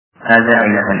هذا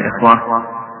أيها الإخوة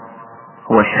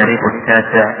هو الشريط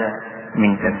 9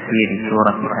 من تفسير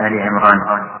سورة آل عمران.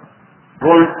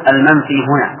 قل المنفي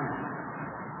هنا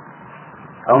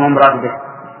أو مراد به؟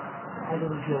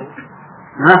 عدم الجو.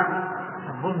 ها؟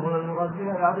 الظلم هنا المراد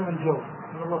به عدم الجو،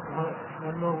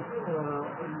 لأنه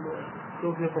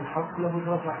توفيق الحق له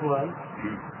ثلاث أحوال: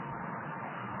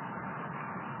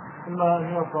 إما أن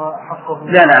يعطى حقه.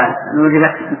 لا نوجد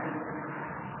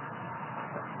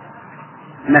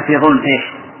ما في ظلم.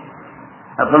 إيش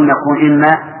الظلم؟ يكون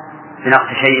إما بنقص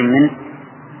شيء من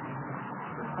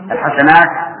الحسنات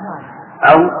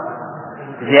أو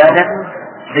زيادة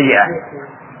سيئات.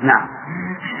 نعم.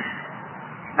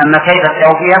 أما كيف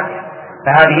التوفية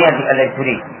فهذه هي التي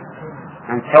تريد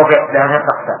أن تتوفي لها ثلاث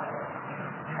أقسام: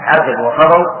 عدل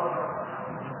وفضل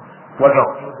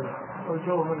وجور.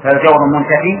 فالجور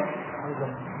منتفي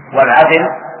والعدل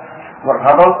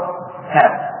والفضل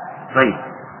ثابت. طيب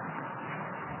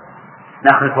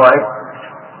نأخذ الفوائد.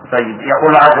 طيب يقول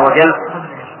الله عز وجل: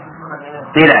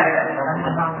 قيل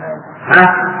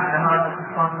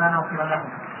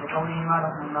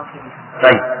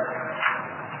طيب.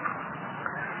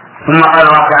 ثم قال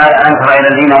الله تعالى: أن ترى إلى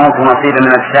الذين أوتوا نصيبا من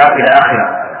الكتاب إلى آخره.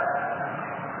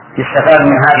 يستفاد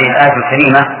من هذه الآية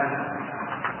الكريمة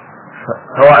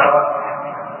فوائد.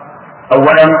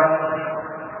 أولا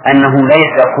أنه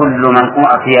ليس كل من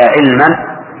أعطي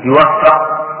علما يوفق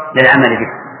للعمل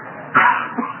به،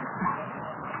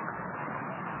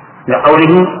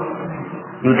 لقوله: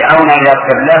 يدعون إلى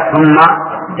كتاب الله ثم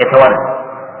يتولى.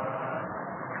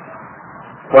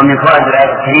 ومن فوائد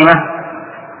الآية الكريمة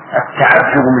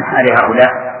التعجب من حال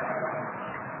هؤلاء،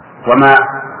 وما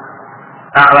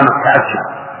أعظم التعجب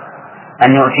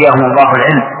أن يؤتيهم الله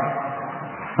العلم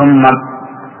ثم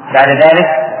بعد ذلك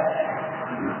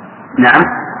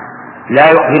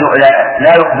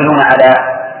لا يقبلون على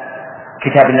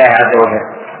كتاب الله عز وجل.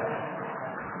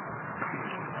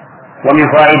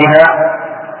 ومن فوائدها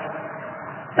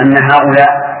أن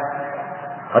هؤلاء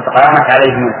قد قامت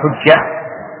عليهم الحجة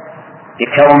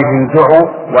بكونهم دعوا،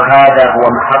 وهذا هو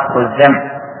محط الذم.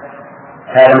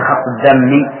 هذا محط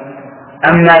الذم.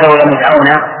 أما لو لم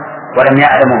يدعونا ولم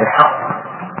يعلموا بالحق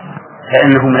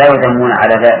فإنهم لا يذمون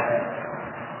على ذلك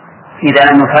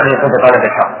إذا لم يفرقوا بطلب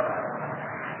الحق.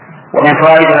 ومن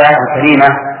فوائد الآية الكريمة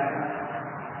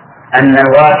أن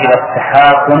الواجب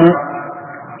التحاكم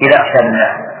إلى كتاب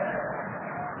الله،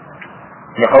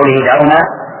 لقوله: دعونا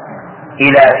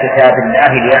إلى كتاب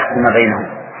الله ليحكم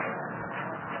بينهم.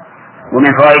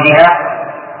 ومن فوائدها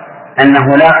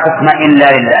أنه لا حكم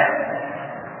إلا لله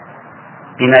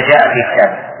بما جاء في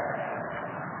كتابه،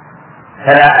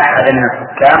 فلا أحد من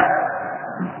الحكام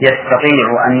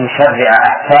يستطيع أن يشرع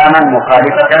أحكاما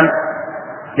مخالفة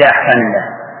لأحكام الله،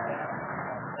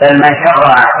 بل من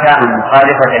شرع أحكاما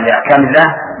مخالفة لأحكام الله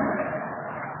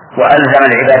وألزم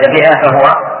العباد بها فهو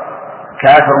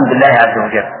كافر بالله عز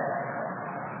وجل،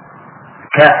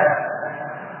 كافر.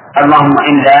 اللهم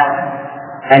إلا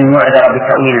أن يعذر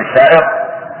بتأويل السائر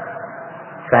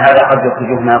فهذا قد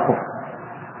يخرجه من الكفر،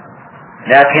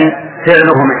 لكن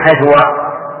فعله من حيث هو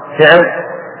فعل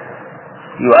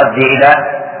يؤدي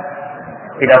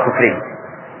إلى كفره.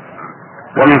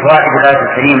 ومن فوائد الآية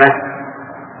الكريمة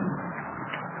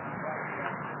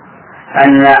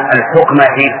أن الحكم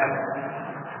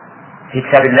في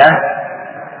كتاب الله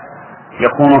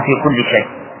يكون في كل شيء،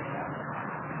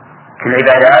 في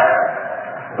العبادات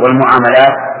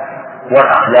والمعاملات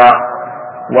والأخلاق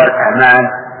والأعمال،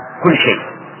 كل شيء،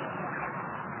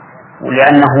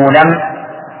 ولأنه لم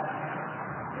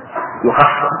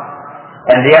يخصص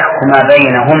بل ليحكم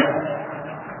بينهم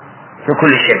في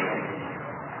كل شيء.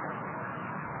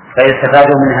 فيستفاد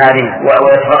من هذه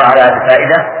ويتفرع على هذه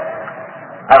الفائدة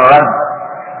الرد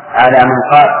على من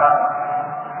قال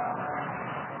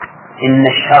إن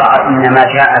الشرع إنما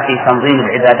جاء في تنظيم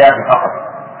العبادات فقط،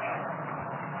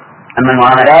 أما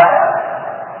المعاملات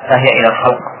فهي إلى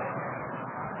الخلق.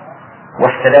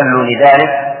 واستدلوا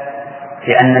لذلك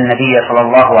بأن النبي صلى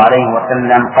الله عليه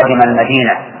وسلم قدم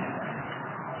المدينة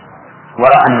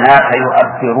ورأى الناس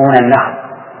يؤبرون النخل.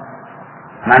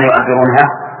 معنى يؤبرونها؟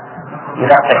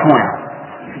 يلقحونها.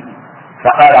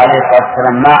 فقال عليه الصلاة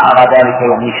والسلام: ما أرى ذلك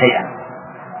يغني شيئا.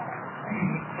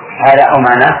 هذا أو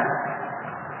معناه.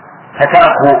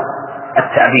 فتركوا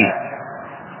التعبير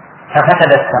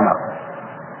ففسد الثمر،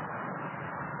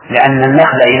 لأن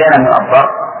النخل إذا لم يؤبر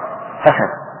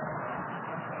فسد.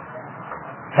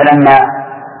 فلما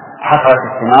حصلت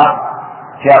الثمار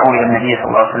جاءوا إلى النبي صلى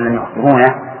الله عليه وسلم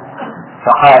يخبرونه،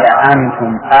 فقال: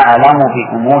 أنتم أعلم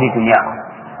بأمور دنياكم،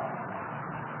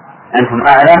 أنتم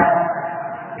أعلم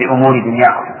بأمور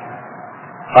دنياكم.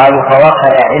 قالوا: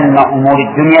 فوصل علم أمور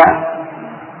الدنيا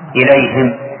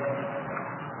إليهم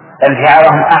بل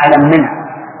جعلهم أعلم منه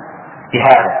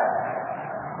بهذا.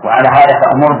 وعلى هذا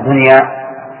فأمور الدنيا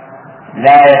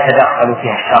لا يتدخل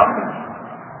فيها الشرع،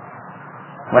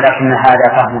 ولكن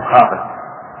هذا فهم خاطئ،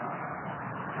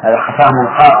 هذا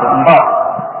فهم خاطئ باطل.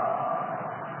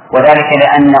 وذلك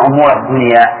لأن أمور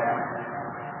الدنيا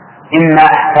إما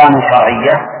أحكام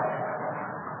شرعية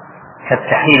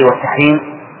كالتحليل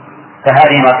والتحريم،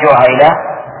 فهذه مرجوعها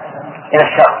إلى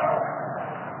الشرع،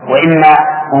 وإما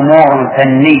أمور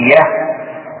فنية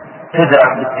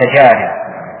تدرك بالتجارب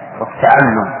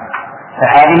والتعلم،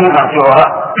 فهذه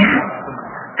مرجوعها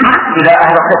إلى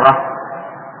أهل الخبرة.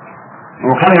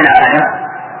 وكم من عالم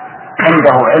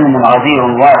عنده علم غزير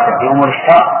واسع في أمور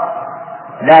الشرع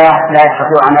لا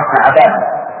يستطيع أن يصنع بابا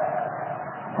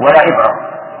ولا إبرة،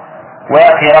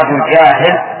 ويأتي رجل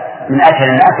جاهل من أجهل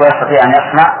الناس ويستطيع أن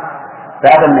يصنع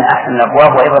بابا من أحسن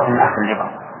الأبواب وإبرة من أحسن الإبر،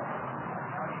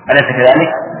 أليس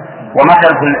كذلك؟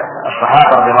 ومثل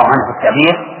الصحابة رضي الله عنهم في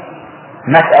التعبير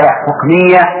مسألة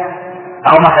حكمية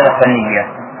أو مسألة فنية.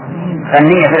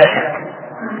 فنية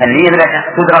بلا شك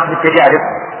تدرك بالتجارب.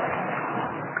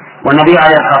 والنبي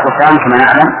عليه الصلاة والسلام كما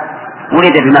نعلم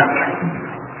ولد بمكة،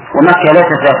 ومكة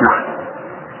ليست ذات نخل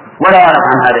ولا يعرف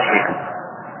عن هذا شيئا،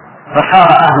 فصار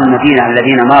أهل المدينة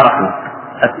الذين مارسوا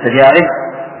التجارب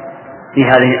في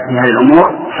هذه الأمور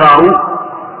صاروا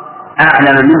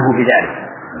أعلم منه بذلك.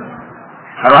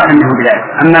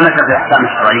 أما مسألة الأحكام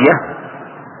الشرعية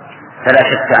فلا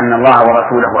شك أن الله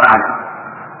ورسوله أعلم.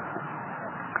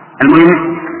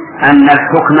 المهم أن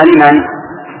الحكم لمن؟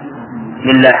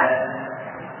 لله،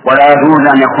 ولا يجوز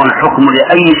أن يكون الحكم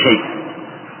لأي شيء.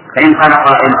 فإن قال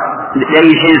قائل لأي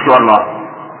شيء سوى الله،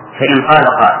 فإن قال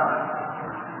قائل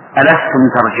ألستم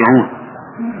ترجعون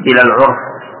إلى العرف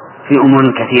في أمور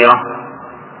كثيرة؟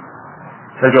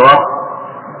 فالجواب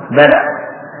بلى،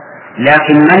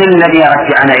 لكن من الذي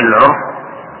يرجعنا إلى العرف؟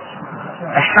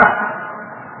 الشرع.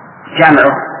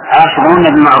 جامعه عاشرون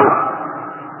بالمعروف،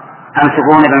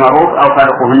 أمسكون بالمعروف أو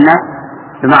فارقوهن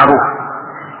بمعروف.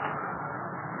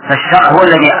 فالشرع هو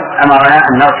الذي أمرنا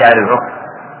أن نرجع إلى العرف،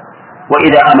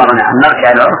 وإذا أمرنا أن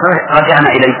نرجع إلى العرف رجعنا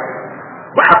إليه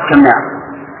وحكمناه.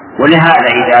 ولهذا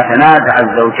إذا تنازع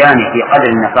الزوجان في قدر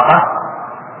النفقة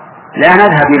لا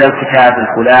نذهب إلى الكتاب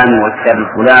الفلاني والكتاب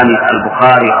الفلاني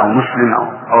البخاري أو مسلم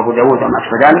أو أبو داود أو ما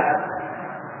أشبه ذلك،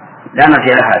 لا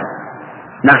نرجع إلى هذا،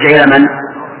 نرجع إلى من؟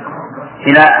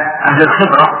 إلى أهل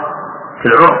الخبرة في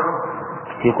العرف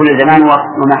في كل زمان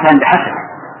ومكان بحسب.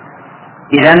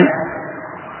 إذن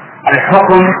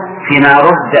الحكم فيما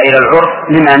رد إلى العرف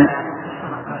لمن؟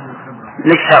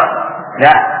 للشرع.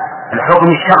 لا، الحكم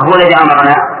الشرع هو الذي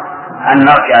أمرنا أن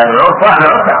نرجع إلى العرف وأهل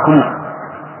العرف يحكمون.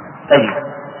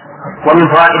 طيب،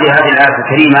 ومن فوائد هذه الآية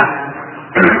الكريمة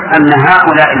أن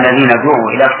هؤلاء الذين دعوا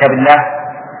إلى كتاب الله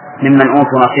ممن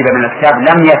أوتوا نصيبا من الكتاب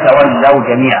لم يتولوا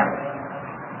جميعا،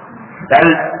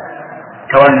 بل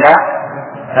تولى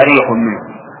فريق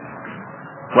منهم،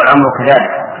 والأمر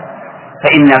كذلك.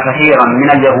 فإن كثيرا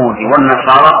من اليهود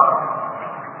والنصارى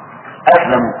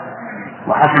أسلموا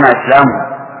وحسن إسلامهم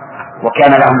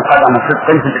وكان لهم قدم صدق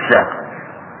في الإسلام.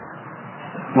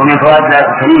 ومن فوائد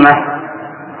الآية الكريمة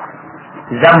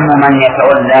ذم من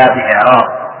يتولى بإعراض،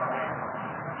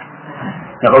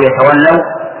 يقول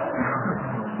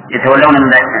يتولون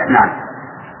نعم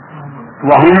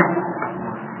وهم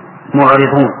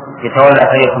معرضون،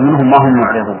 يتولى فريق منهم وهم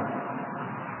معرضون،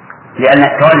 لأن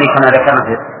التولي كما ذكرنا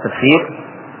في التفسير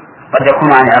قد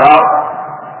يكون عن إعراض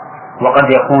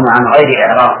وقد يكون عن غير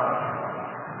إعراض،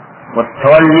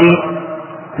 والتولي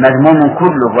مذموم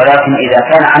كله، ولكن إذا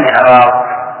كان عن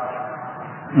إعراض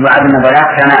وعدم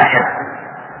بلاغ كان أشد.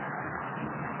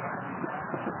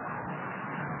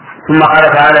 ثم قال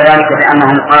تعالى ذلك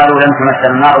بأنهم قالوا لن تمس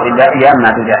النار إلا أيام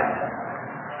معدودات.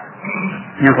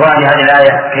 من فوائد هذه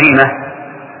الآية الكريمة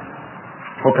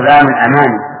بطلان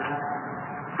الأمان،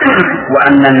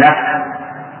 وأن النفس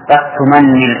قد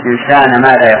تمني الإنسان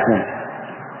ما لا يكون،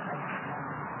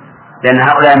 لأن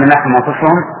هؤلاء من نفسهم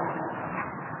أنفسهم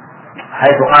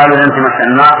حيث قالوا لن تمس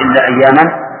النار إلا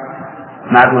أياما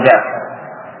معدودات.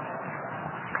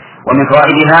 ومن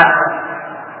فوائدها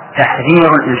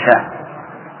تحذير الإنسان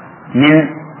من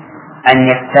أن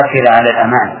يتكل على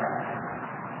الأمان،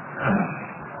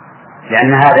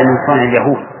 لأن هذا من صنع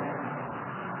اليهود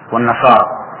والنصارى.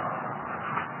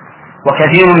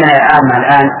 وكثير من العامة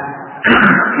الآن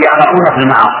يقعون في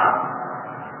المعاصي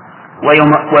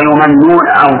ويمنون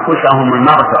أنفسهم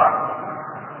المغفرة.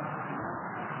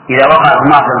 إذا وقع في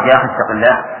المعصية يا أخي اتق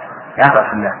الله، يا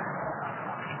أخي الله،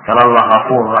 ترى الله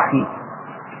غفور رحيم،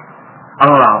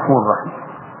 الله غفور رحيم.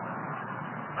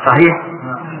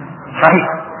 صحيح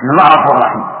إن الله غفور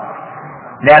رحيم،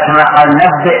 لكن قال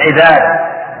نبئ عباد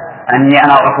أني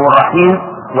أنا غفور رحيم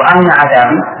وأن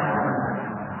عذابي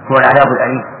هو العذاب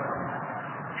الأليم.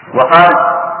 وقال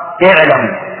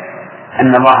اعلم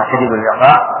أن الله شديد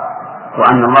العقاب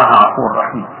وأن الله غفور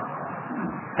رحيم.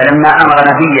 فلما أمر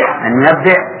نبيه أن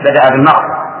ينبئ بدأ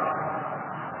بالمغفرة،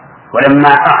 ولما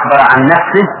أخبر عن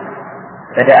نفسه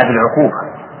بدأ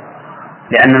بالعقوبة،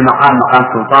 لأن المقام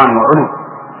مقام سلطان وعلو.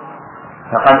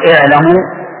 فقال اعلموا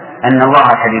أن الله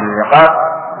شديد العقاب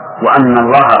وأن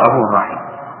الله غفور رحيم.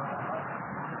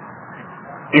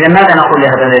 إذا ماذا نقول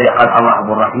لهذا الذي قال الله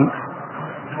غفور رحيم؟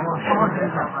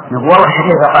 نقول والله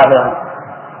شديد العقاب.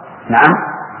 نعم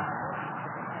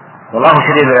والله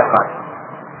شديد العقاب.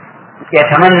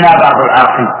 يتمنى بعض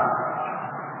العاصين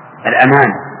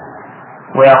الأمان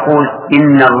ويقول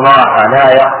إن الله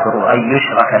لا يغفر أن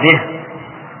يشرك به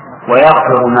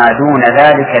ويغفر ما دون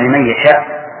ذلك لمن يشاء،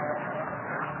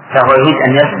 فهو يريد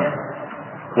أن يزني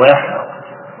ويسرق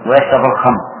ويشرب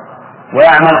الخمر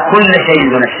ويعمل كل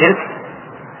شيء دون الشرك،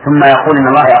 ثم يقول إن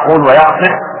الله يقول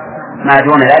ويغفر ما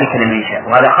دون ذلك لمن يشاء،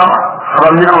 وهذا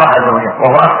خبر من الله عز وجل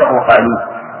وهو أصدق القائلين.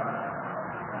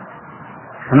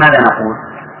 فماذا نقول؟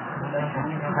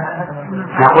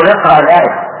 نقول اقرأ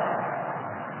الآية،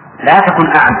 لا تكن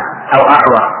أعمى أو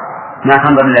أعور ما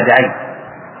تنظر إلا بعين،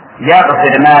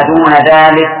 يغفر ما دون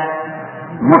ذلك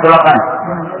مطلقا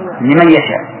لمن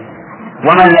يشاء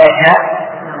ومن لا يشاء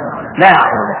لا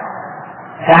يغفر له.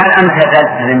 فهل أنت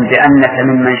تجزم بأنك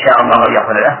ممن شاء الله أن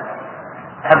يغفر له؟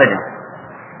 أبدا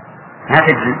ما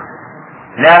تجزم،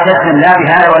 لا تجزم لا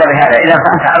بهذا ولا بهذا، إذا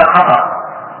فأنت على خطأ،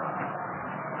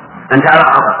 أنت على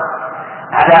خطأ،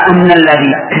 على أن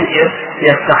الذي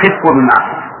يستخف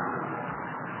بالمعصية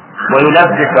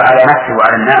ويلبس على نفسه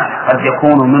وعلى الناس قد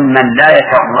يكون ممن لا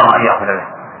يشاء الله أن يغفر له،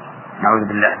 نعوذ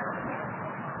بالله،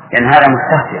 لأن هذا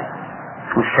مستهزئ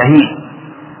مستهين.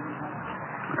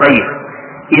 طيب،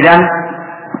 إذن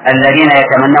الذين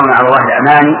يتمنون على الله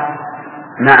الأماني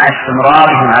مع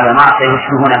استمرارهم على معصية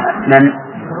يشبهون من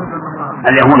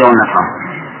اليهود والنصارى.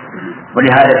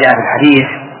 ولهذا جاء في الحديث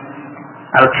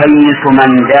الكيس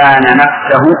من دان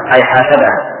نفسه أي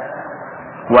حاسبها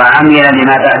وعمل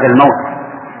لما بعد الموت،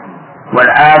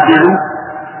 والعاجز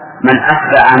من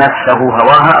أتبع نفسه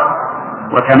هواها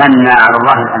وتمنى على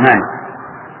الله الأمان.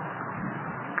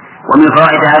 ومن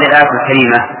فوائد هذه الآية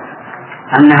الكريمة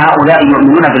أن هؤلاء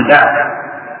يؤمنون بالبعث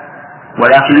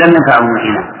ولكن لم ينفعهم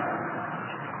الإيمان.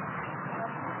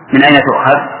 من أين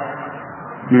تؤخذ؟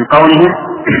 من قوله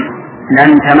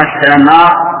لن تمسنا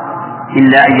النار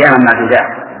إلا أياما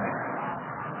معدودات.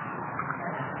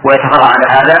 ويتفرع على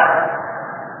هذا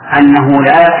أنه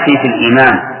لا يكفي في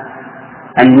الإيمان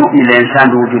أن يؤمن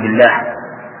الإنسان بوجود الله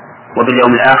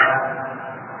وباليوم الآخر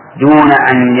دون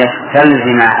أن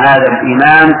يستلزم هذا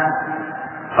الإيمان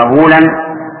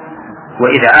قبولا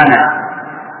وإذعانا.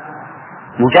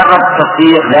 مجرد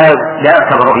التصديق لا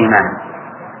يعتبر إيمانا،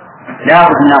 لا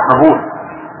بد من القبول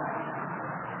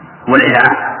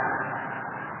والإذعان.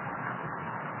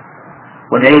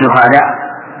 ودليل هذا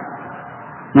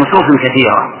نصوص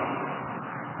كثيرة،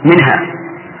 منها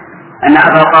أن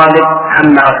أبا طالب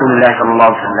عم رسول الله صلى الله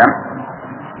عليه وسلم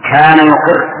كان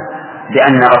يقر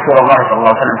بأن رسول الله صلى الله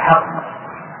عليه وسلم حق،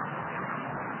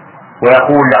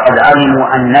 ويقول لقد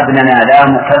علموا أن ابننا لا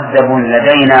مكذب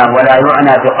لدينا ولا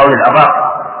يعنى بقول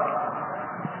الأباء،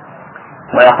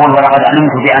 ويقول ولقد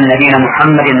علمت بأن دين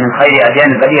محمد من خير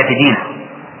أديان البرية دينا،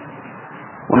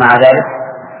 ومع ذلك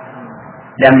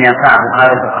لم ينفعه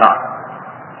هذا الإقرار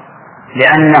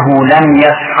لأنه لم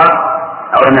يشعر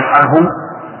أو لم يشعره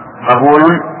قبول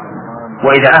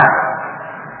وإذعان،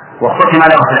 وختم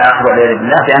له في الآخر والعياذ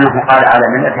بالله بأنه قال على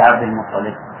ملة عبد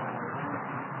المطلب.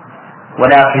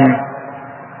 ولكن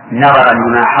نظرا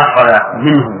لما حصل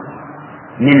منه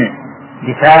من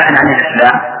دفاع عن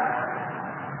الإسلام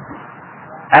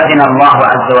أذن الله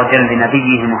عز وجل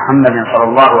لنبيه محمد صلى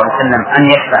الله عليه وسلم أن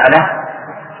يشفع له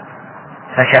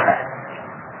فشفع،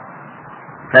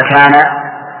 فكان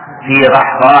في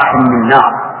رحراح من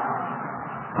نار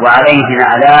وعليه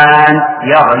نعلان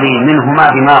يغلي منهما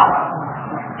دماغه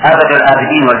أبد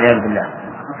الآبدين والعياذ بالله،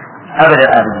 أبد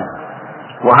الآبدين.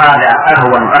 وهذا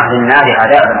أهون أهل النار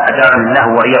عذابا أجارنا له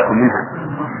وإياكم منها.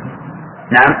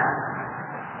 نعم.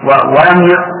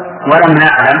 ولم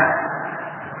نعلم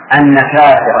أن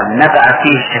كافرا نفع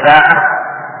فيه الشفاعة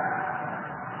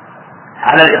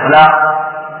على الإطلاق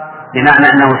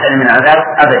بمعنى أنه سلم من العذاب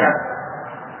أبدا.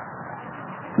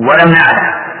 ولم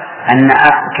نعلم أن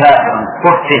كافرا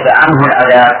خفف عنه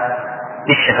العذاب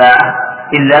بالشفاعة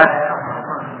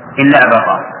إلا أبا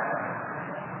طالب.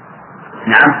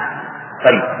 نعم.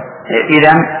 طيب،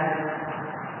 إذن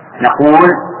نقول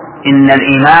إن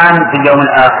الإيمان باليوم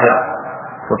الآخر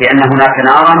وبأن هناك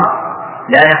نارا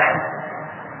لا يكفي،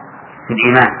 في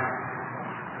الإيمان،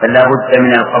 بل لا بد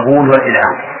من القبول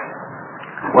والإذعان.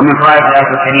 ومن فوائد الآية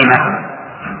الكريمة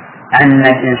أن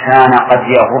الإنسان قد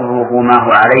يغره ما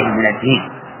هو عليه من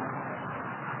الدين،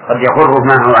 قد يغره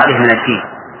ما هو عليه من الدين،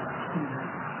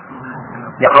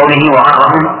 لقوله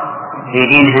وغرهم في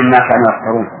دينهم ما كانوا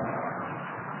يفترون،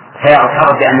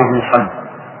 فيغتر بأنه يصلي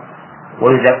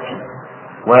ويزكي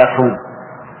ويصوم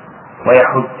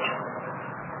ويحج،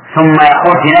 ثم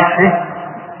يقول في نفسه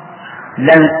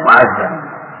لن أعذب،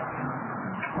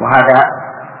 وهذا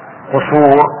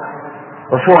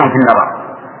قصور في النظر،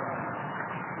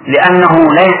 لأنه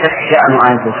ليس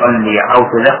الشأن أن تصلي أو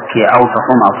تزكي أو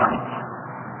تصوم أو تصوم،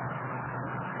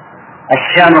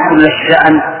 الشأن كل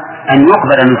الشأن أن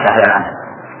يقبل منك هذا العمل،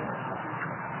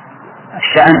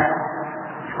 الشأن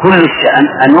كل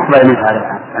الشأن أن يقبل منك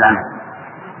هذا العمل.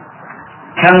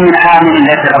 كم من عامل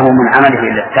ليس له من عمله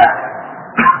إلا التعب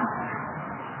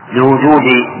لوجود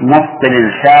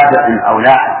مبطل سابق أو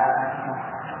لاحق.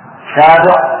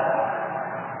 سابق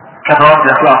كفوات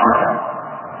الإخلاص مثلا،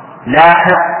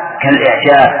 لاحق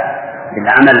كالإعجاب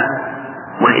بالعمل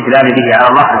والإدلال به على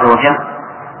الله عز وجل،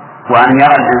 وأن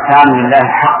يرى الإنسان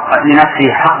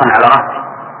لنفسه حقا على ربه،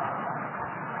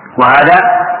 وهذا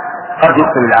قد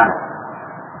يبطل العمل،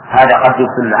 هذا قد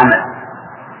يبطل العمل،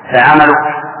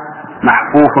 فعملك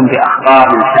محفوف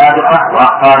بأخطار سابقة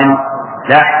وأخطار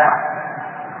لاحقة،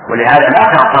 ولهذا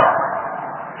لا تغتر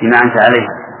بما أنت عليه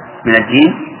من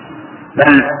الدين،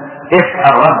 بل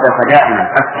اسأل ربك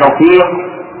دائما التوفيق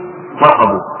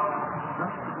والقبول.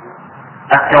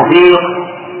 التوفيق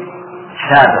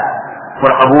سابق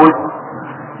والقبول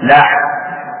لاحق،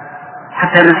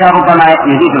 حتى الإنسان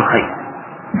ربما يريد الخير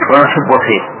ويحب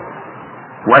الخير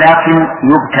ولكن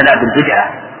يبتلى بالبدعة.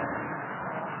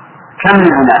 كم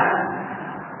من أناس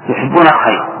يحبون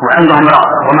الخير وعندهم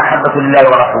رغبة ومحبة لله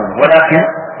ورسوله، ولكن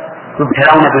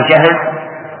يبتلون بالجهل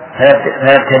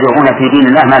فيبتدعون في دين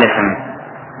الله ما ليس منه،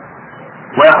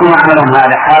 ويكون عملهم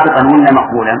هذا حابطا ولا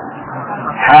مقبولا؟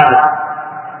 حابط،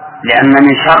 لأن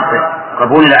من شرط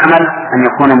قبول العمل أن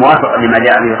يكون موافقا لما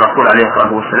جاء به الرسول عليه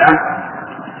الصلاة والسلام،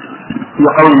 في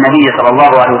قول النبي صلى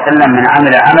الله عليه وسلم من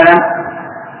عمل عملا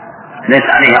ليس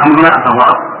عليه أمرنا فهو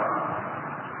رد.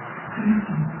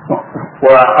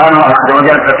 وقال الله عز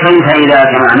وجل فكيف إذا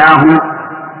جمعناهم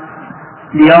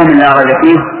ليوم لا ريب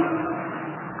فيه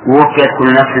ووفيت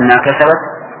كل نفس ما كسبت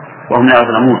وهم لا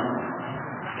يظلمون.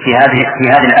 في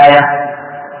هذه الآية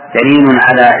دليل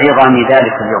على عظم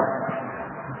ذلك اليوم،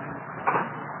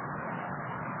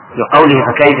 بقوله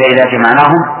فكيف إذا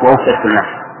جمعناهم ووفيت كل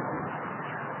نفس،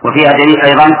 وفيها دليل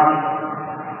أيضا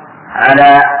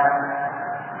على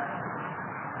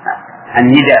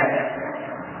النداء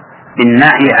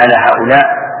بالنهي على هؤلاء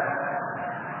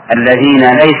الذين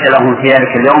ليس لهم في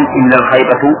ذلك اليوم إلا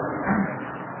الخيبة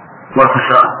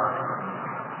والخسران،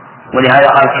 ولهذا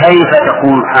قال كيف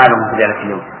تكون حالهم في ذلك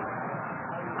اليوم،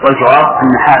 والجواب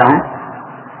أن حالهم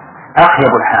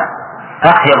أخيب الحال،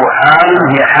 أخيب حال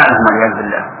هي حالهم والعياذ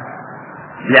بالله،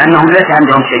 لأنهم ليس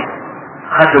عندهم شيء،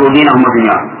 خسروا دينهم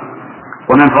ودنياهم.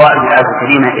 ومن فوائد الآية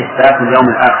الكريمة إثبات اليوم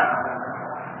الآخر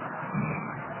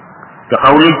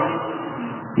بقوله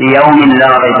ليوم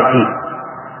لا ريب فيه.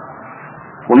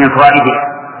 ومن فوائده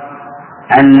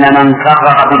أن من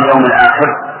كفر باليوم الآخر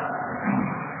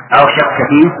أو شك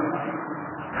فيه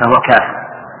فهو كافر،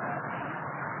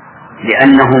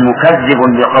 لأنه مكذب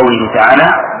لقوله تعالى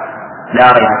لا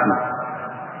ريب فيه.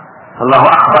 الله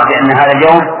أخبر بأن هذا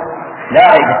اليوم لا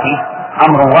ريب فيه،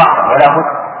 أمر واقع ولا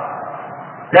بد،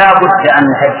 لا بد أن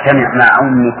تجتمع مع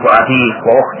أمك وأبيك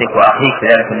وأختك وأخيك في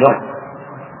ذلك اليوم،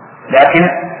 لكن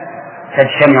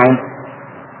تجتمع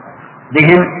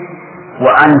بهم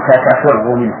وأنت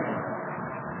تفر منه،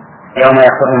 يوم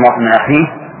يفر المرء من أخيه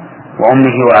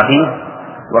وأمه وأبيه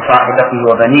وصاحبته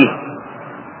وبنيه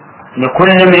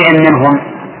لكل امرئ منهم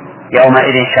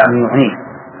يومئذ شأن يغنيه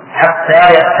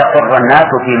حتى يستقر الناس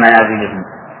في منازلهم.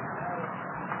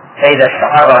 فإذا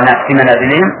استقر الناس في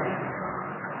منازلهم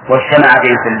واجتمع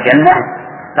بهم في الجنة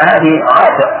فهذه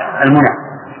غاية المنى.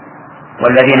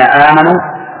 والذين آمنوا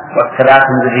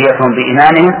واتبعتهم ذريتهم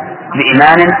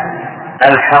بإيمان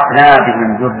ألحقنا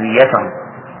بهم ذريتهم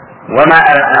وما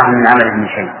ألقناهم من عملهم من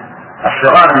شيء.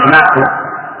 الصغار اللي ماتوا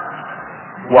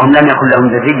وهم لم يكن لهم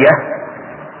ذرية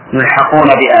يلحقون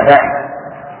بآبائهم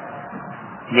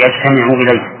ليجتمعوا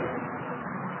إليه،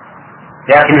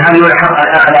 لكن هل يلحق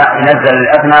الأعلى ينزل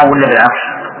الأدنى ولا بالعكس؟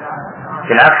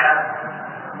 بالعكس،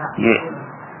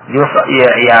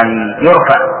 يعني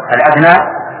يرفع الأدنى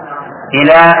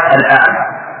إلى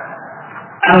الأعلى.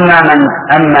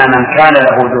 أما من كان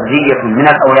له ذرية من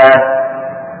الأولاد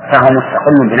فهو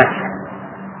مستقل بنفسه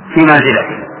في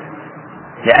منزلته،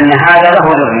 لأن هذا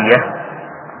له ذرية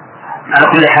على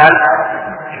كل حال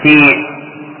في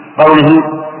قوله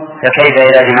فكيف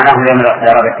إذا جمعناه اليوم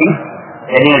لا ريب فيه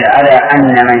دليل على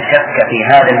أن من شك في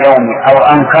هذا اليوم أو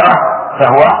أنكره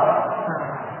فهو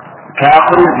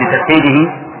كافر بتسليمه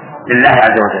لله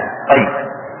عز وجل. طيب،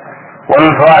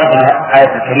 ومن فوائد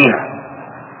الآية الكريمة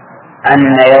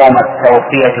أن يوم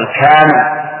التوفية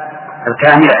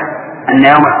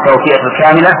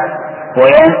الكاملة هو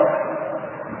يوم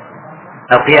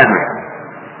القيامة،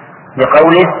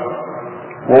 بقوله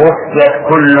ووفيت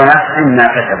كل نفس ما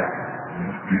كسبت.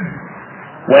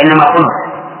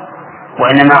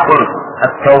 وإنما قلت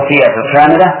التوفية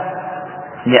الكاملة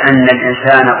لأن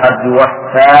الإنسان قد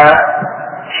يوفى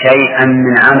شيئا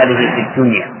من عمله في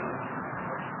الدنيا،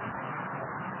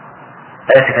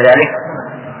 أليس كذلك؟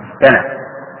 بلى،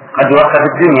 قد يوفى في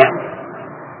الدنيا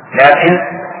لكن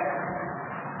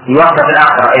يوفى في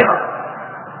الآخرة أيضا،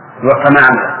 يوفى ما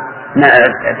عمله،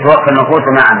 توفى النفوس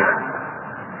ما عمله.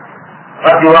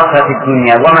 قد يوفى في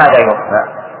الدنيا وماذا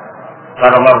يوفى؟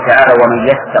 قال الله تعالى ومن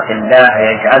يتق الله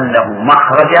يجعل له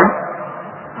مخرجا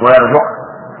ويرزقه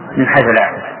من حيث لا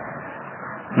يحتسب،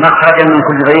 مخرجا من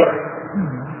كل ضيق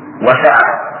وسعة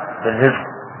في الرزق،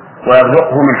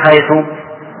 ويرزقه من حيث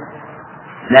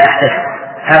لا يحتسب.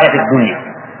 هذا في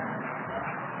الدنيا،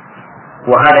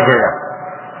 وهذا جزاء.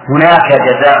 هناك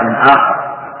جزاء آخر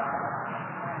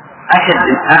أشد،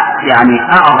 يعني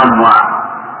أعظم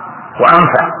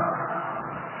وأنفع،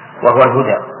 وهو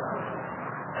الهدى.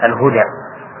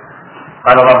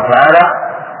 قال الله تعالى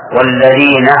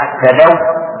والذين اهتدوا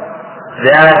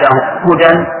زادهم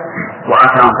هدى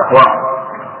وآتاهم تقواهم.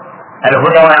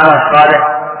 الهدى والعمل الصالح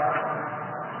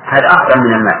هذا أفضل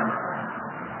من المال،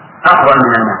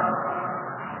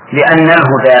 لأن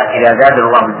الهدى إذا زاد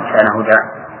الله الإنسان هدى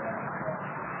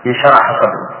انشرح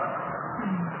صدره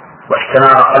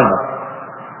واستنار قلبه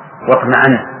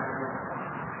واطمأن،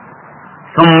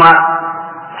 ثم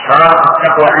صارت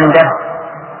التقوى عنده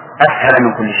أسهل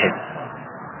من كل شيء،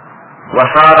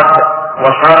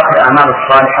 وصارت الأعمال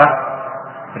الصالحة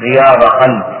رياض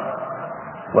قلبه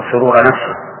وسرور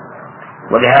نفسه.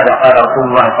 ولهذا قال رسول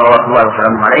الله صلى الله عليه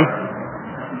وسلم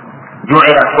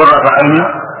جعلت قرة عيني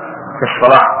في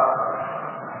الصلاة.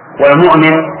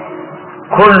 والمؤمن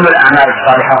كل الأعمال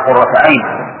الصالحة قرة عين،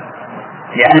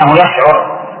 لأنه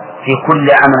يشعر في كل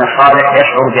عمل صالح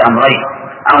يشعر بأمرين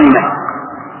عظيمين.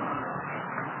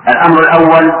 الأمر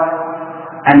الأول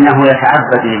أنه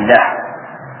يتعبد لله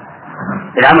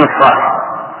بالعمل الصالح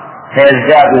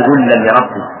فيزداد ذلا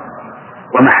لربه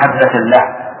ومحبة له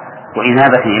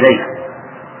وإنابة إليه.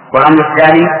 والأمر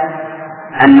الثاني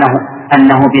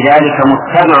أنه بذلك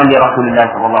متبع لرسول الله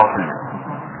صلى الله عليه وسلم،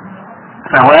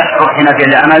 فهو يشعر حين فعل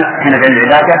العمل حين فعل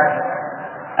العبادة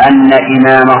أن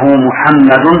إمامه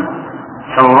محمد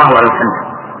صلى الله عليه وسلم،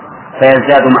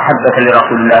 فيزداد محبة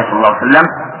لرسول الله صلى الله عليه وسلم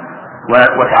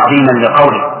وتعظيما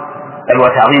لقوله بل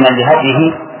وتعظيما لهديه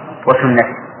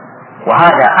وسنته.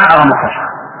 وهذا أعظم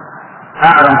كشف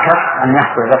أن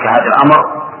يحصل لك هذا الأمر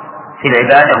في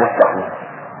العبادة والتقوى.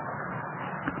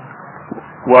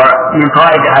 ومن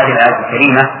فوائد هذه الآية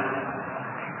الكريمة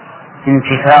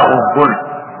انتفاء الظلم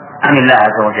عن الله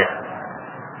عز وجل،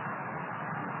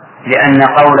 لأن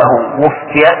قوله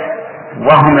وفيت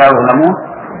وهم لا يظلمون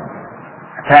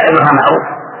فاعلها معروف.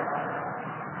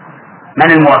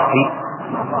 من الموفي؟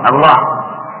 الله،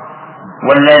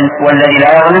 والذي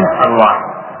لا يظلم الله.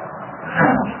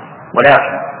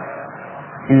 ولكن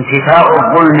انتفاء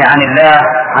الظلم عن الله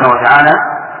سبحانه وتعالى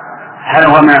هل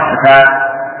هو من الصفات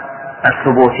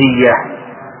الثبوتية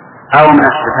أو من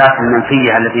الصفات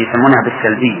المنفية التي يسمونها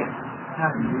بالسلبية؟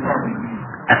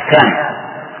 الثاني.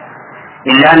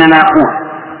 إلا أننا نقول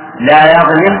لا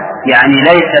يظلم يعني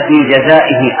ليس في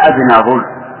جزائه أدنى ظلم،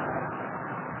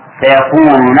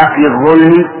 فيكون نفي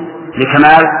الظلم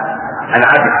لكمال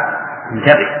العدل.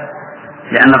 انتبه،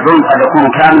 لأن الظلم قد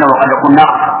يكون كاملا وقد يكون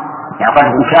ناقصا، يعني قد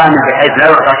يكون كامل بحيث لا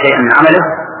يعطى شيئا من عمله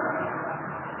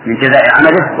من جزاء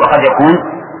عمله، وقد يكون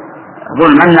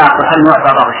ظلما ناقصا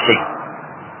يعطى بعض الشيء.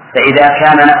 فإذا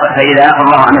نفى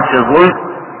الله عن نفس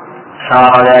الظلم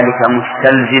صار ذلك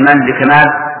مستلزما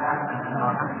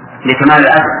لكمال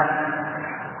العدل.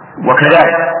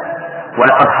 وكذلك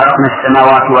ولقد خلقنا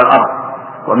السماوات والأرض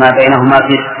وما بينهما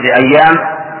في 6 أيام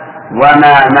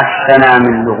وما مسنا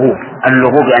من لغوب.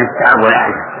 اللغوب يعني التعب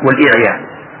والإعياء،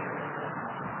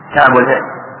 التعب والإعياء.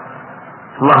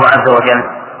 الله عز وجل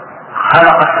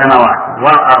خلق السماوات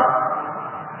والأرض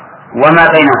وما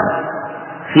بينهما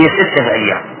في 6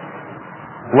 أيام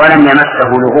ولم يمسه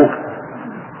لغوب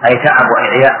أي تعب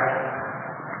وإعياء.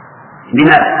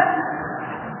 لماذا؟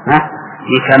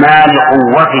 لكمال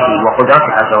قوته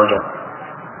وقدرته عز وجل.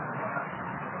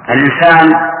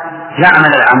 الإنسان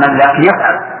يعمل العمل لكن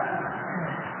يتعب،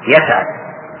 يسعى.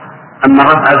 أما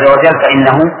الرب عز وجل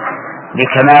فإنه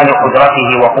لكمال قدرته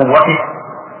وقوته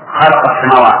خلق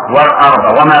السماوات والأرض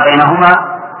وما بينهما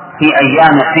في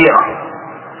أيام يسيرة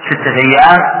 6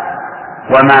 أيام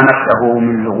وما مسه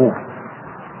من لغوب.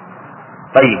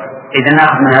 طيب، إذا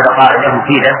نأخذ من هذا قاعدة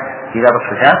مفيدة في باب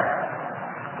الصفات،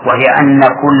 وهي أن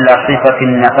كل صفة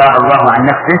نفاها الله عن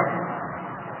نفسه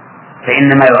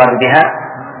فإنما يراد بها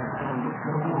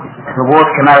ثبوت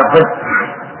كمال الضد،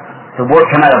 ثبوت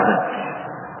كمال الضد.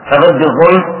 فضد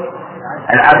الظلم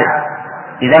العدل،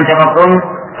 إذا انتفى الظلم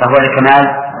فهو لكمال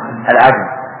العدل.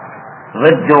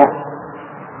 ضد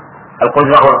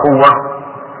القدرة والقوة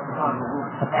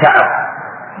التعب،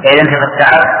 فإذا انتفى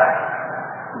التعب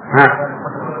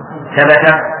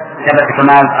ثبت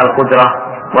كمال القدرة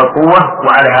والقوة،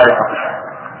 وعلى هذا فقط.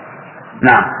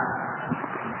 نعم.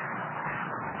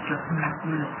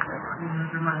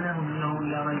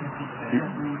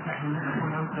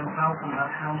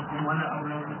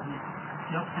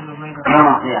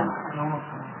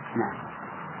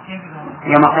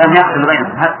 يوم القيامة يقتل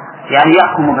بينكم، يعني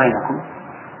يحكم بينكم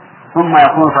ثم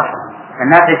يكون فصلا.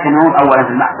 الناس يجتمعون أولا في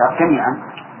المحشر جميعا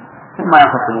ثم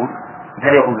ينفصلون،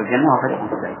 فريق في الجنة وفريق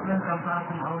في السعير.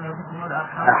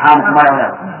 أرحامكم ولا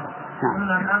أولادكم.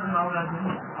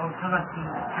 أو ثبت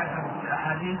في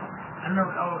الأحاديث أنه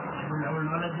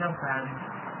الولد ينفع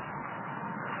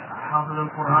حافظ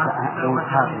القرآن.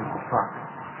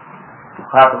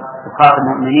 تخاطب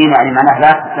المؤمنين، يعني معناه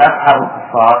لا تحاربوا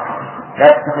الكفار، لا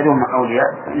تتخذوهم أولياء،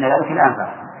 فإن ذلك لا ينفع.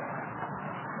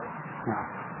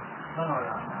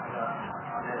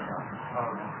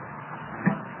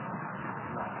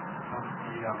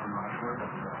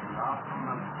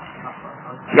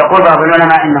 يقول بعض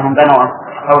العلماء إنهم بنوا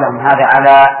قولهم هذا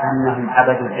على أنهم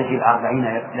عبدوا العجل 40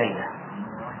 ليلة،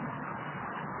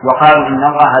 وقالوا إن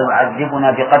الله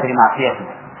يعذبنا بقدر معصيته،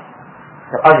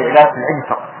 بقدر عبادة العجل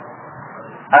فقط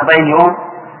 40 يوم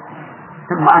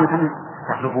ثم أنتم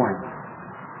تخلفون.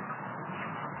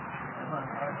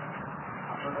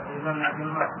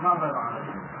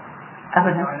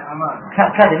 أبدا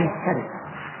كذب.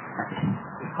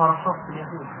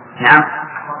 نعم.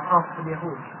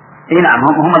 إيه نعم،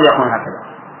 هم اللي يقولون هكذا.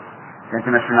 لأن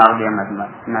تمشون عربيا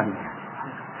ما بيها.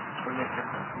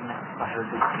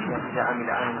 إذا عمل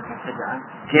عملا مبتدعا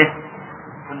كيف؟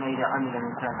 قلنا إذا عمل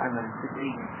الإنسان عملا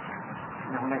بدعيا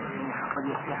أنه قد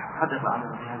حدث عمل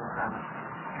بهذا العمل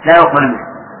لا يقبل منه.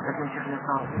 لكن شيخنا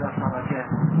إذا صار جاهل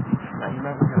يعني ما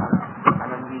يقدر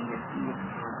على النية.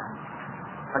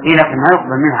 لكن ما يقبل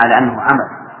منه على أنه عمل،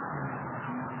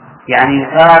 يعني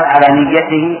يثاب على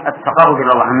نيته التقرب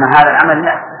إلى الله. أما هذا العمل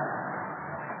لا،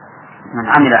 من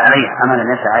عمل عليه عملا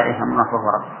ليس عليه أمرنا فهو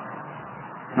رد،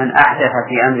 من أحدث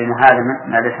في أمرنا هذا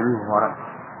ما ليس منه فهو رد.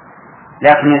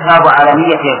 لكن يثاب على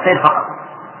نيته الخير فقط،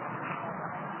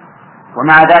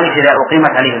 ومع ذلك إذا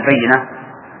أقيمت عليه البينة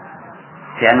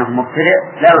في أنه مبتدئ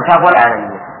لا يثاب ولا على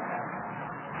نيته.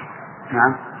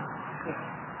 نعم.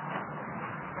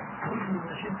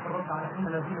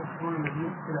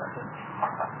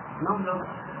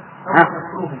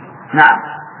 نعم.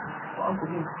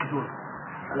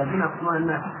 الذين يقتلون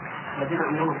الناس، الذين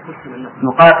يأمرون بالقسط من الناس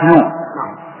يقاتلون.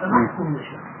 نعم. فما يا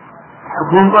شيخ؟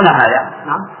 يكون دون هذا.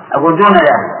 نعم. أقول دون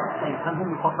ذلك. طيب هل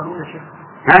هم يقاتلون يا شيخ؟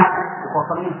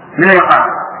 يقاتلون. من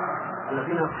يقاتل؟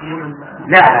 الذين يقتلون.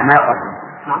 لا ما يقاتلون.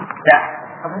 نعم. لا.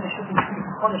 طب هذا الشيخ مش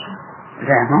كفار يا شيخ؟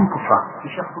 لا ما هم كفار.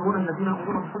 مش يقتلون الذين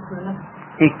يأمرون بالقسط من الناس؟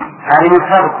 إيه هذه من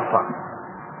صار الكفار،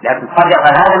 لكن قد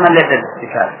يقال هذا من ليس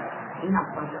بكافر. نعم.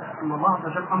 إن الله عز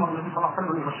وجل أمر النبي صلى الله عليه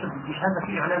وسلم أن يبشر بالجيش، هذا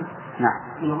فيه إعلان. نعم.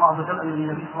 إن الله عز وجل أن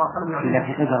النبي صلى الله عليه وسلم يعلن.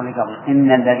 لكن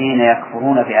إن الذين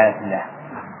يكفرون بآيات الله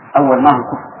أول ما هو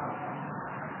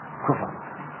كفر،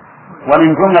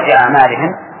 ومن جملة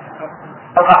أعمالهم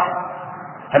القتل.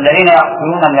 فالذين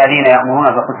يقتلون الذين يأمرون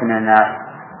بالقتل من الناس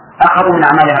أخذوا من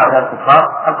أعمال هؤلاء الكفار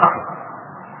القتل،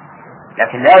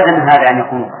 لكن لا يلزم هذا أن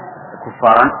يكونوا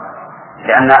كفارا،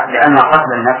 لأن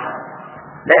قتل النفس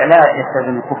لا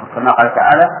يستلزم الكفر، كما قال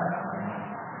تعالى: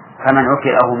 فمن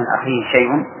عفي له من أخيه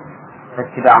شيء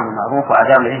فاتباع بالمعروف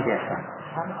وأداء إليه بإحسان.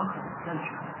 هذا أخذ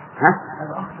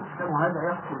هذا أخذ الإسلام، وهذا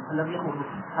يقتل الذي يأمر به.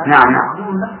 نعم.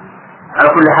 على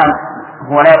كل حال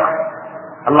هو لا يقتل،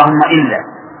 اللهم إلا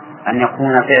أن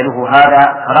يكون فعله هذا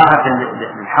كراهة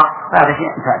للحق، فهذا شيء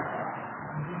ثاني.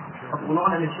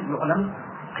 يعلن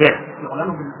كيف؟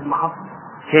 يعلن بالمعاصي.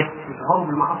 كيف؟ يظهروا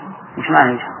بالمعاصي. مش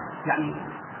معنى يعني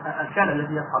الفعل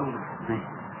الذي يفعلونه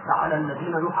على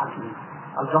الذين يوحى فيهم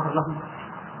الجهر لهم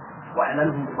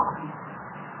وإعلانهم بالمعاصي،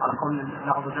 على قول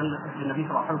الله عز وجل للنبي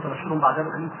صلى الله عليه وسلم: تبشرهم بعذاب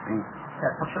أليم.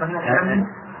 تبشر هنا كلام.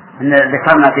 إن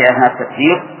ذكرنا في أثناء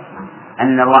التفسير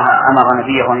أن الله أمر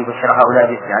نبيه أن يبشر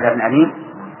هؤلاء بعذاب أليم،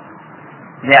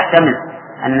 ليحتمل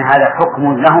أن هذا حكم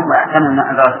لهم، ويحتمل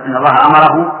أن الله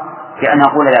أمره بأن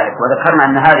يقول ذلك. وذكرنا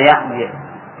أن هذا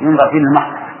ينظر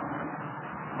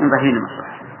فيه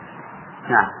المصلحة.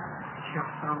 نعم. الشيخ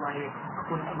صلى الله عليه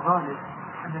أقول الغالب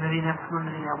أن الذين يقتلون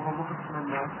الذين يأمرون بقتل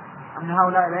الناس أن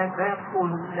هؤلاء لا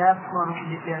يقتلون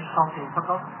لأشخاصهم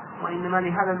فقط، وإنما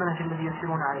لهذا المنهج الذي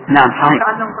يسيرون عليه. نعم صحيح.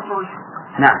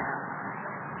 نعم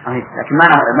صحيح، لكن ما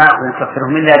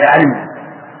نكفرهم إلا إذا علموا،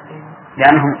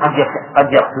 لأنهم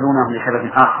قد يقتلونهم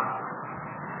لسبب آخر.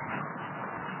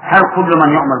 هل كل من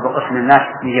يؤمر بقسم الناس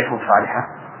نيته صالحة؟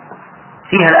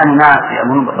 فيها الآن ناس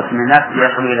يأمرون بقسم الناس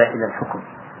ليصلوا إلى الحكم،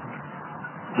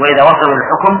 وإذا وصلوا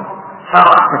للحكم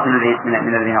صاروا أخبث من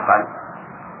الذين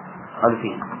قالوا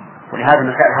فيه. ولهذا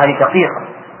المسائل هذه دقيقة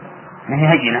ما هي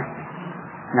هينة.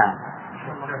 نعم.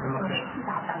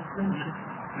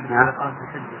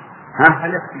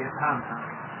 هل يكفي إفهامها؟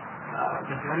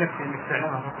 هل يكفي أنك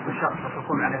تعلمها بالشخص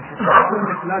وتقول عليه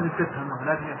لازم تفهمه،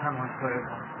 لازم يفهمه ويستوعبه؟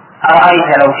 أرأيت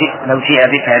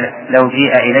لو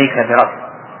جيء إليك برأس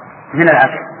من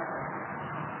العسل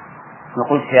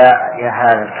وقلت يا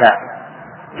هذا الكافر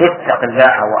اتق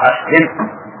الله وأسلم،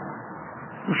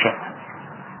 وشك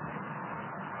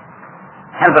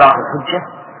هل برأس الحجة؟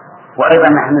 وأيضا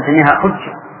نحن نسميها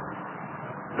حجة،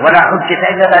 ولا حجة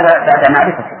إلا بعد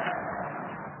معرفتك.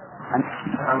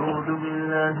 أعوذ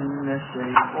بالله من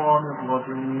الشيطان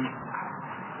الرجيم.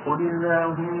 قل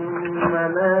اللهم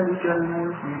مالك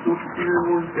الملك تؤتي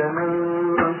الملك من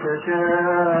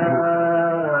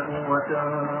تشاء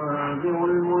وتنزع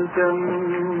الملك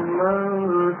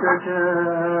ممن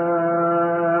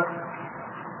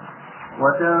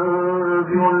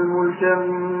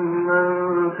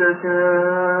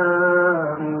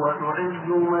تشاء وتعز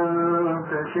من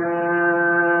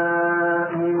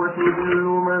تشاء وتذل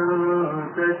من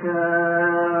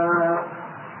تشاء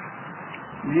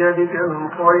بيدك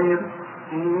الخير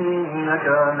إنك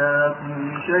على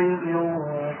كل شيء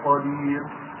قدير.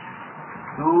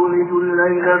 تولج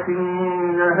الليل في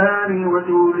النهار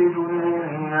وتولج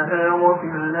النهار في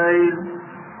الليل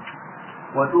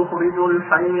وتخرج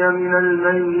الحي من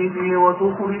الميت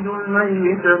وتخرج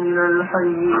الميت من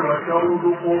الحي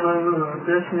وترزق من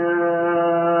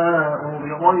تشاء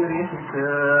بغير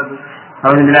حساب.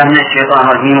 أعوذ بالله من الشيطان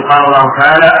الرجيم. قال الله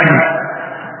تعالى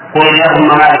قل اللهم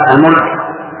مالك الملك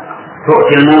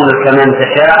تؤتي الملك من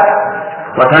تشاء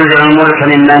وتنزع الملك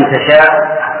ممن تشاء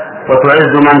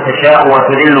وتعز من تشاء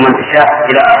وتذل من تشاء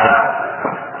إلى آخره.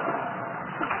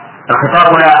 الخطاب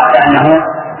هنا لأنه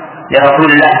لرسول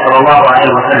الله صلى الله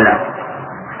عليه وسلم،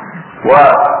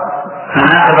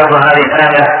 ومناسبة هذه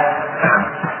الآية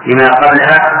لما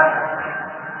قبلها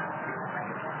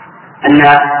أن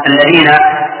الذين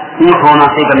أوتوا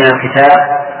نصيبا من الكتاب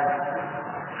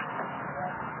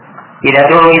إذا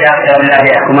دعوا إلى كتاب الله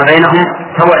يحكم بينهم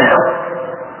تولوا،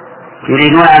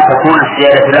 يريدون أن تكون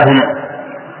السيادة لهم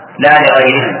لا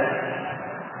لغيرهم.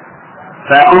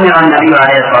 فأمر النبي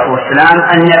عليه الصلاة والسلام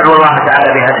أن يدعو الله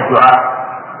تعالى بهذا الدعاء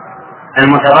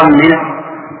المتضمن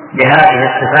لهذه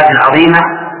الصفات العظيمة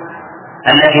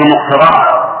التي مقتضاها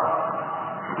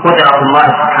قدرة الله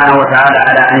سبحانه وتعالى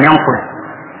على أن ينقل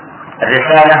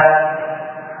الرسالة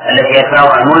التي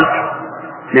يتبعها الملك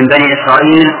من بني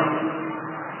إسرائيل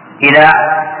إلى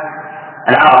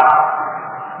العرب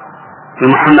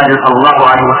بمحمد صلى الله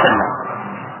عليه وسلم.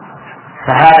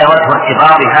 فهذا وجه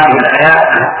ارتباط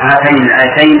هاتين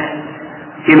الآيتين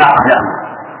فيما قبلهما،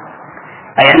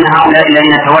 أي أن هؤلاء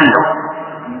الذين تولوا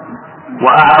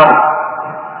وأعرضوا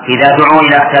إذا دعوا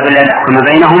إلى كتاب الله ليحكم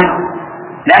بينهم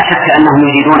لا شك أنهم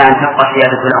يريدون أن تبقى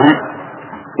السيادة لهم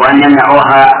وأن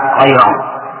يمنعوها غيرهم.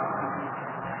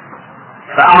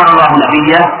 فأمر الله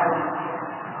نبيه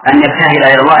أن يبتهل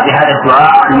إلى الله بهذا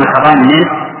الدعاء المتضمن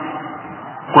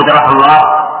قدرة الله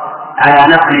على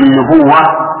نقل النبوة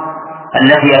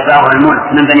التي يتبعها الملك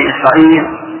من بني إسرائيل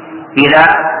إلى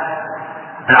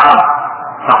العرب.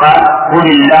 فقال قل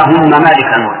اللهم مالك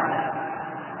الملك.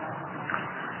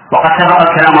 وقد سبق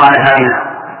الكلام على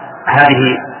هذه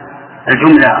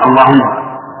الجملة اللهم،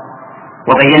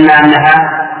 وبينا أنها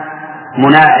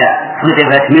منادى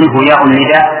حذفت منه ياء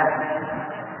النداء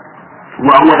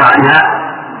وعوض عنها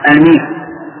الميم،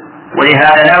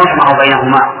 ولهذا لا يجمع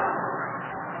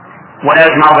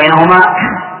بينهما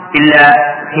إلا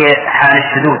في حال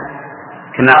الشذوذ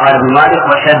كما قال ابن مالك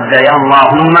وشد يا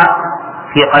اللهم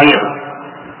في قريب،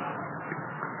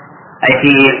 أي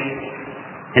في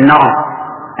النوم.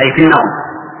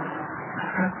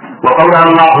 وقولها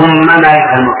اللهم مالك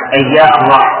الملك أي يا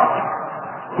الله،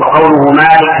 وقوله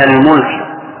مالك الملك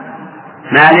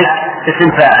مالك اسم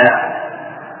فاعل،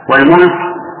 والملك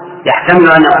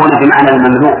يحتمل أن يكون بمعنى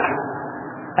المملوك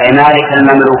أي مالك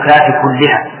المملوكات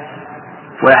كلها،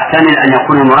 ويحتمل أن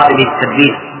يكون المراد به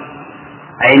التدبير،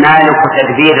 أي مالك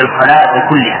تدبير الخلائق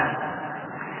كلها.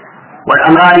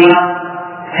 والأمران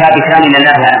ثابتان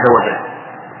لله عز وجل،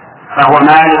 فهو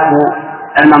مالك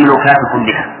المملوكات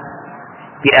كلها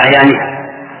بأعيانها،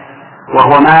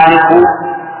 وهو مالك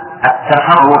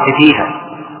التصرف فيها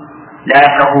لا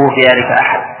يشركه في ذلك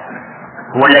أحد،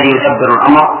 هو الذي يدبر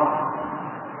الأمر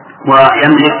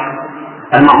ويملك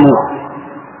المأمور.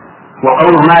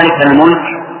 وقوله مالك الملك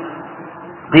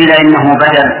قيل إنه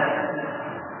بدل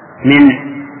من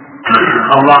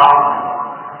الله،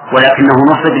 ولكنه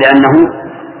نصب لأنه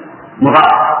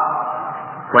مضاف،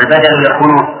 والبدل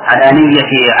يكون على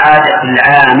نية إعادة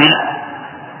العامل،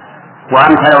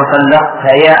 وأنت لو طلقت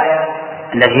فهي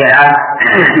التي هي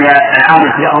العامل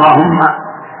في اللهم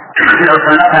لو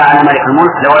طلقتها على ملك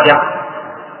الملك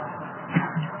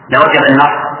لوجب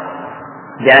النص،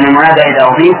 لأن المنادى إذا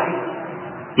أضيف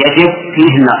يجب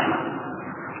فيه النص،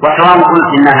 وسواء قلت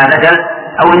إنها بدل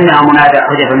أو إنها منادى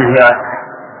حدث منه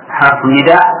حرف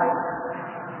النداء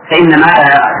فإن ما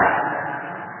لها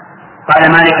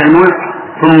قال مالك الملك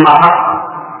ثم أصح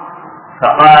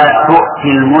فقال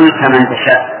تؤتي الملك من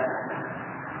تشاء.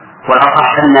 والأصح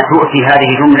أن تؤتي هذه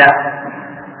جملة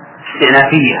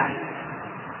استئنافية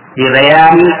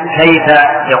لبيان كيف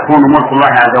يكون ملك الله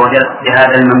عز وجل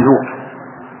لهذا المملوك،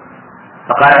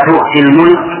 فقال تؤتي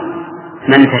الملك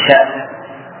من تشاء،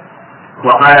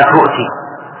 وقال تؤتي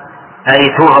أي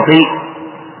تعطي،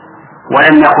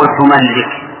 ولم يقل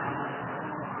تملك،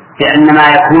 لأن ما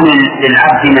يكون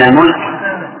للعبد من الملك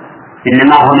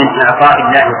إنما هو من إعطاء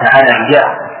الله تعالى إياه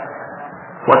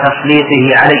وتسليطه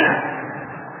عليه،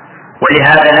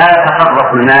 ولهذا لا يتصرف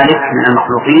المالك من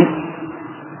المخلوقين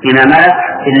بما ملك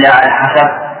إلا على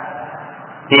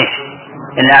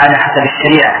حسب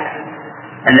الشريعة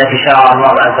التي شرعها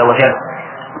الله عز وجل،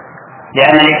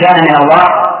 لأن الإنسان من الله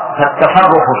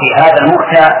فالتصرف في هذا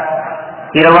المؤتى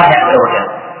إلى الله عز وجل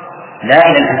لا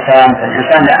إلى الإنسان،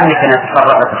 فالإنسان لا يملك أن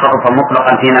يتصرف تصرفا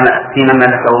مطلقا فيما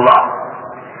ملكه الله.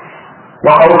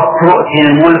 وقول تؤتي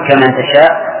الملك من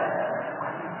تشاء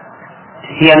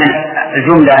هي من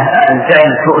الجملة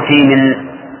الفعل تؤتي من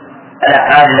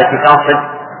الأفعال التي تنصب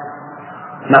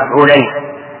مفعولين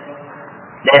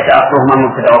ليس أصلهما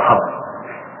مبتدأ وخبر،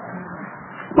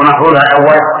 ومفعولها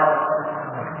الأول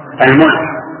الملك،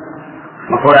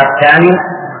 مفعولها الثاني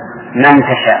من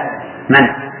تشاء من.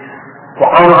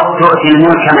 وقوله تؤتي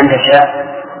الملك من تشاء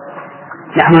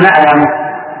نحن نعلم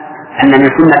أن من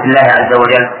سنة الله عز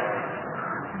وجل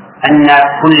أن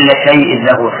كل شيء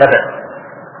له سبب،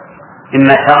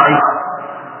 إما شرعي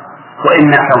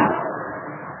وإما كوني،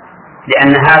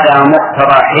 لأن هذا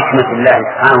مقتضى حكمة الله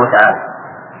سبحانه وتعالى.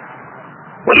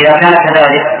 وإذا كان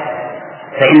كذلك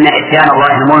فإن إتيان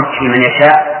الله الملك في من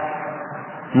يشاء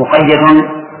مقيد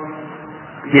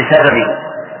بسبب،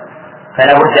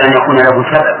 فلا بد أن يكون له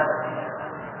سبب.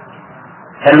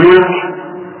 فالملك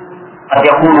قد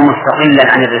يكون مستقلا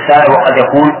عن الرسالة وقد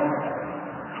يكون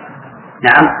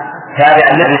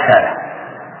تابعا للرسالة،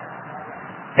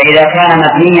 فإذا كان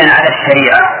مبنيا على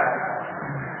الشريعة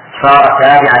صار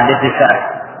تابعا للرسالة،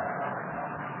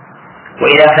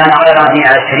 وإذا كان غير مبني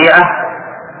على الشريعة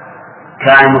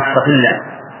كان مستقلا.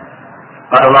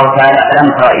 قال الله تعالى ألم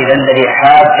تر إلى الذي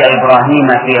حاج إبراهيم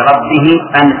في ربه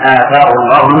أن آتاه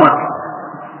الله الملك،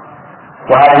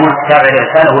 وهذا الملك تابع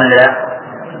للرسالة ولا لا؟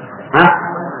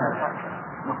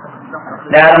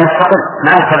 لا هذا مستقل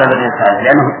ما سبب الرسالة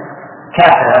لأنه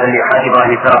كافر هذا اللي يحاج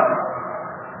إبراهيم في ربه.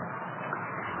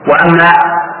 وأما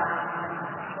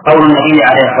قول النبي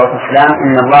عليه الصلاة والسلام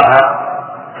إن الله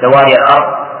زواري الأرض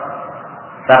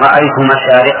فرأيت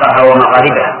مشارقها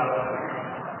ومغاربها،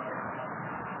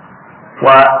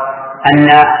 وأن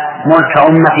ملك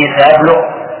أمتي سيبلغ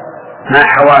ما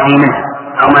حوالي منها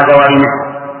أو ما زواري منها،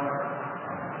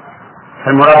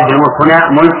 فالمراد بالملك هنا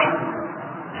ملك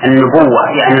النبوة،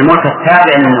 يعني الملك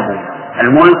التابع للنبوة،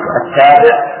 الملك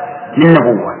التابع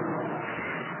للنبوة.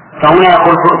 فهنا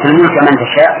يقول تؤتي الملك من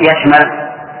تشاء يشمل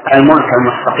الملك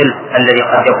المستقل الذي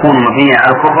قد يكون مبنيا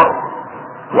على الكفر،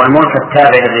 والملك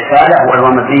التابع للرسالة وهو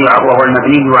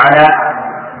المبني على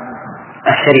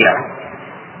الشريعة.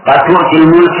 قد تؤتي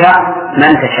الملك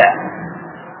من تشاء،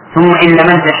 ثم إن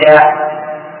من تشاء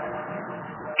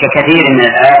ككثير من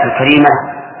الآيات الكريمة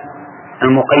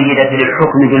المقيدة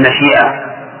للحكم بالمشيئة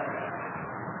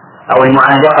أو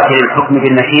المعلقة للحكم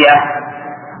بالمشيئة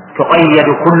تقيد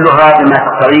كلها بما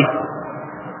تقتضيه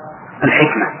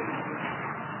الحكمة.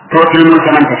 تؤتي الملك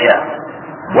من تشاء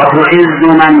وتعز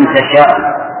من تشاء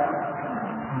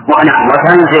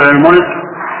وتنزع الملك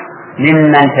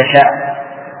ممن تشاء.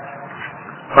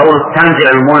 قول تنزع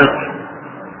الملك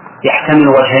يحتمل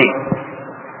وجهين: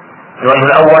 الوجه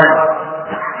الأول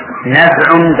نزع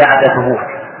بعد ثبوت،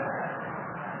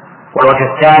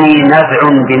 والوجه الثاني نزع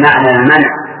بمعنى المنع.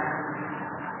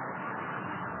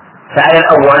 فعلى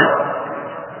الأول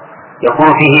يكون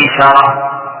فيه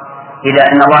إشارة إلى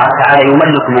أن الله تعالى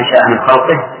يملك من شاء من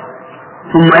خلقه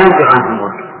ثم ينزع عنه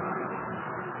الملك.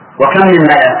 وكم من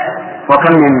ملك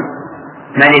وكم من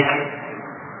ملك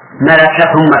ملك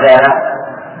ثم زال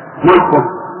ملكه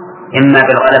إما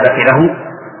بالغلبة له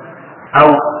أو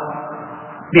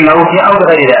بموته أو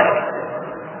بغير ذلك.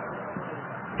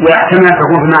 ويحتمل أن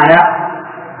تكون بمعنى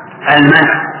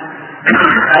المنع،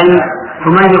 أي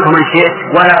تملك من شئت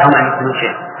ولا تملك من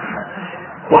شئت،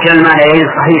 وكلا المعنيين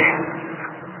صحيح.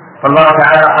 فالله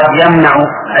تعالى قد يمنع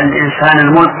الإنسان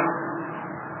الملك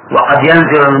وقد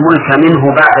ينزع الملك منه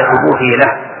بعد ثبوته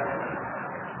له،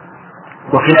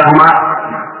 وكلاهما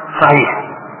صحيح.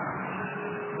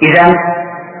 إذن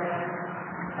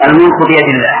الملك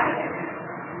بيد الله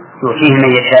يؤتيه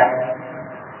من يشاء،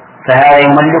 فهذا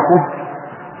يملكه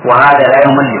وهذا لا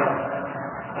يملكه،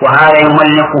 وهذا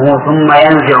يملكه ثم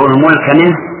ينزع الملك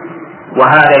منه،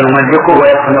 وهذا يملكه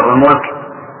ويستمر الملك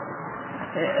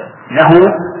له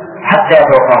حتى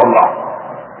يتوفاه الله.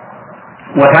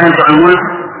 وتنزع الملك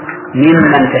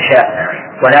ممن تشاء،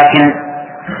 ولكن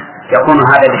يكون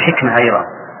هذا بحكمة أيضا.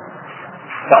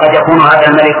 فقد يكون هذا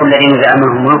الملك الذي نزع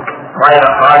منه الملك غير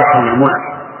صالح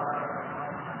للملك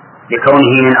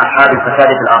لكونه من أصحاب الفساد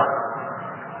في الأرض،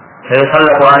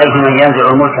 فيسلط عليه من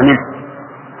ينزع الملك منه.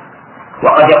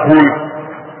 وقد يكون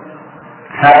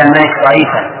هذا الملك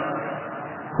ضعيفا،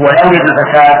 هو لا يريد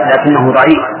الفساد لكنه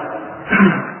ضعيف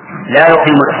لا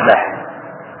يقيم الإصلاح،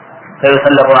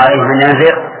 فيسلط عليه من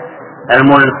ينزع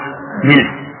الملك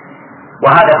منه.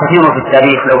 وهذا كثير في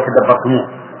التاريخ لو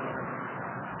تدبرتموه.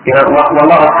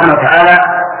 والله سبحانه وتعالى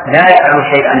لا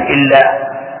يفعل شيئا إلا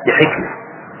بحكمة،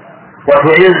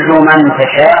 وتعز من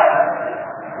تشاء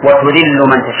وتذل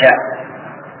من تشاء.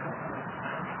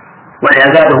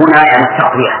 والعزاز هنا يعني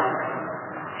التقوية،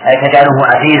 أي تجعله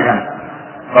عزيزا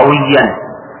قويا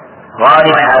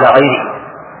غالبا على غيره،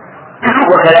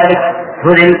 وكذلك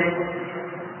تذل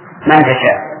من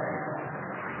تشاء.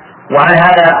 وهل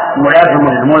هذا ملازم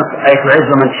للملك أي تعز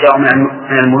من تشاء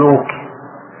من الملوك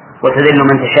وتذل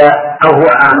من تشاء، أو هو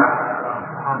عام؟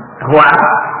 هو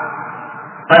عام.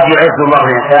 قد يعز الله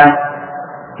الإنسان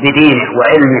بدينه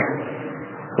وعلمه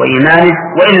وإيمانه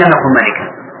وإن لم يكن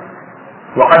ملكا،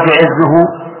 وقد يعزه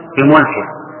بملكه،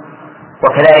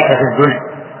 وكذلك في الذل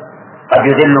قد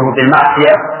يذله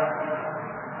بالمعصية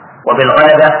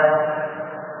وبالغلبة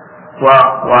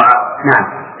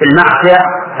نعم بالمعصية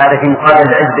هذا في مقابل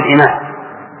العز بالإيمان،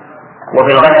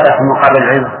 وبالغلبة في مقابل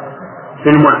العز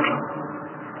بالملك.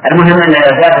 المهم أن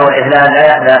العزاء والإذلال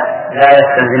لا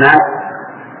يستلزمان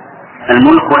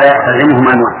الملك ولا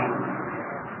يستلزمهما الملك.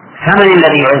 فمن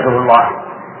الذي يعزه الله؟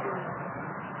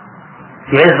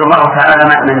 يعز الله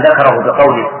تعالى من ذكره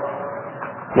بقوله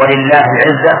ولله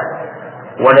العزة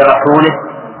ولرسوله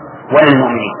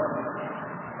وللمؤمنين.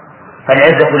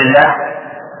 فالعزة لله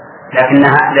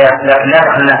لكنها لا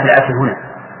تخلى في الآية هنا،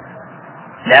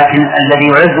 لكن الذي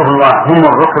يعزه الله هم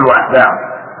الرسل وأتباعه،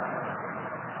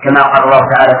 كما قال الله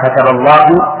تعالى كتب الله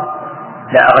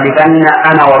لأغلبن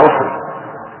أنا ورسل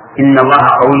إن الله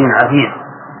قوي عزيز.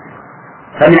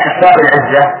 فمن أسباب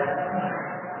العزة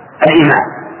الإيمان،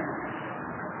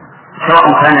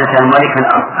 سواء كان الإنسان ملكا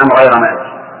أم غير ملك.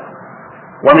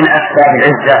 ومن أسباب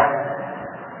العزة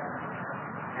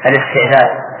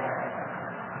الاستعداد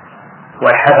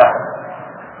والحذر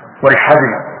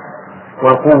والحزم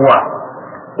والقوة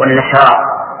والنشاط،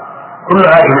 كل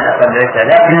هذه من أسباب العزة.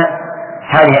 لكن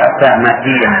هذه أسباب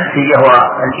مادية حسية،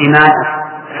 والإيمان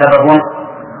سبب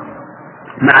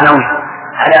معنوي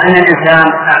على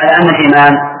أن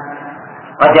الإيمان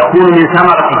قد يكون من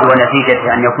ثمرته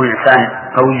ونتيجته أن يكون الإنسان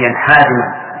قويا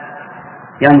حازما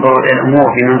ينظر إلى الأمور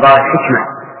بمنظار الحكمة،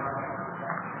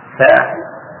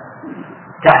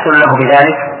 فتحصل له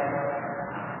بذلك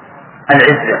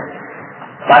العزة.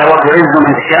 قال وتعز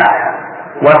من تشاء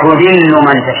وتذل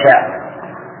من تشاء.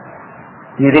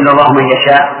 يذل الله من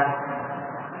يشاء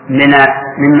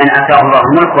ممن أتاه الله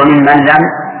الملك وممن لم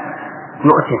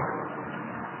يؤته.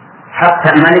 حتى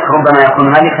الملك ربما يكون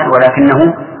ملكا ولكنه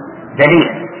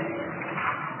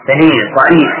ذليل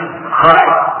ضعيف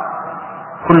خائف،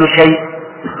 كل شيء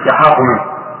يخاف منه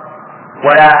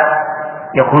ولا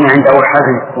يكون عنده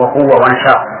حزم وقوة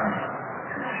ونشاط.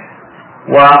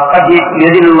 وقد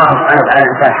يذل الله سبحانه وتعالى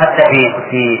الإنسان حتى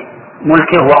في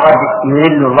ملكه، وقد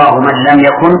يذل الله من لم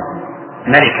يكن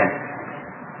ملكا.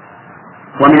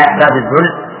 ومن أسباب الذل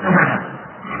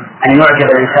أن يعجب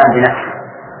الإنسان بنفسه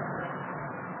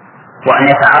وأن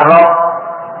يتعرض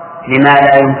لما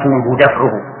لا يمكنه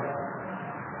دفعه،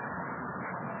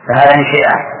 فهذا من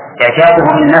شيئان: إعجابه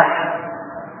بالنفس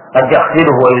قد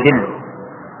يخذله ويذله،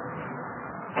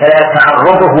 كذلك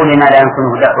تعرضه لما لا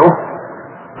يمكنه دفعه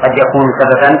قد يكون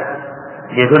سببا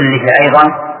لذله أيضا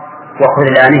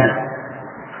وخذلانه.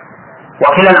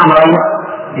 وكلا الأمرين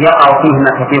يقع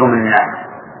فيهما كثير من الناس،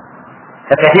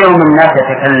 فكثير من الناس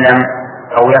يتكلم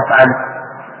أو يفعل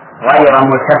غير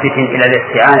ملتفت إلى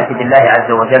الاستعانة بالله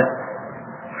عز وجل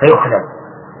فيخذل،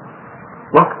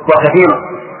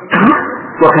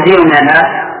 وكثير من الناس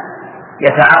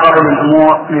يتعرض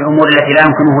للأمور التي لا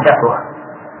يمكنه دفعها،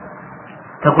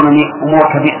 تكون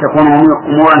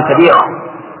أمورا كبيرة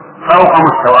فوق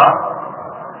مستواه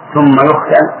ثم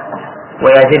يخذل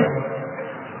ويذل.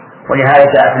 ولهذا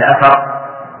جاء في الأثر: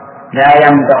 لا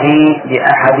ينبغي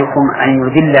لأحدكم أن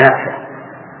يذل نفسه.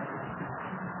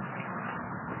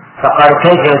 فقالوا: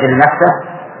 كيف يذل نفسه؟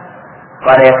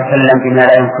 قال: يتكلم بما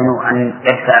لا يمكن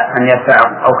أن يدفعه،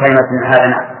 أو كلمة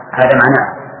هذا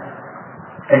معناه.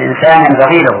 الإنسان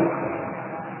ينبغي له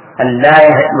أن لا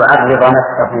يعرض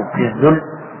نفسه في الذل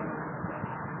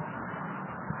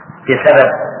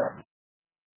بسبب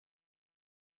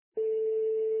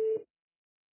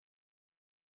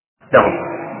له،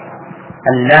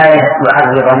 أن لا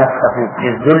يعرض نفسه في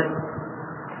الذل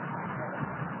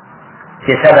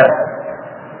بسبب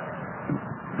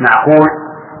معقول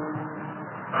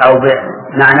أو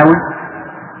معنوي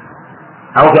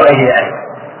أو بغير ذلك.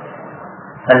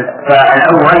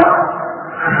 فالأول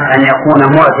أن يكون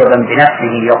معجبا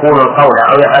بنفسه يقول القول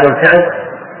أو يفعل الفعل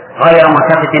غير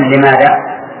ملتفت لماذا؟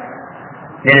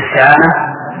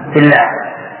 للاستعانة بالله.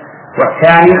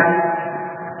 والثاني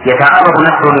يتعرض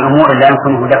نفسه لأمور لا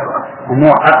يمكنه دفعها،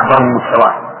 أمور أكبر من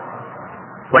مستواه.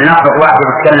 ولنفرض واحد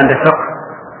يتكلم بالفقه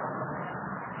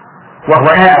وهو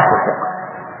لا يعرف الفقه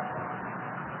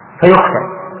فيخسر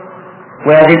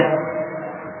ويذل،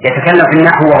 يتكلم في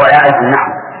النحو وهو لا يعرف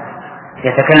النحو،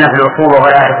 يتكلم في الأصول وهو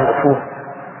لا يعرف الأصول،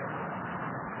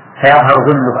 فيظهر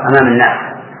ذله أمام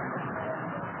الناس.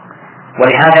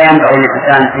 ولهذا ينبغي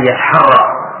للإنسان أن يتحرى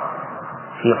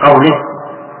في قوله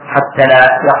حتى لا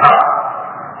يقع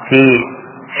في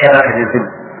شبكة الذل.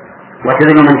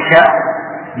 وتذل من شاء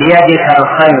بيدك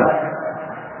الخير،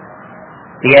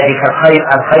 بيدك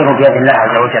الخير بيد الله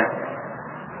عز وجل.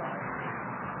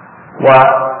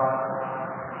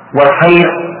 والخير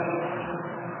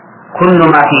كل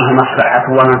ما فيه مصلحة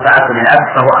ومنفعة للعبد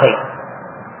فهو خير،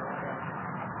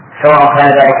 سواء كان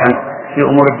ذلك في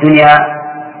أمور الدنيا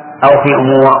أو في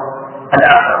أمور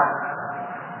الآخرة.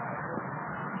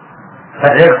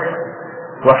 فالرزق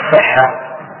والصحة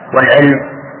والعلم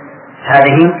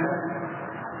هذه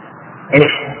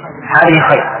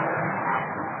خير،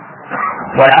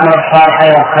 والعمل الصالح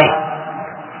أيضا خير.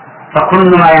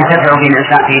 فكل ما ينتفع به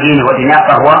الإنسان في دينه ودنياه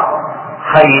فهو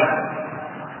خير،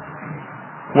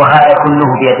 وهذا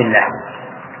كله بيد الله،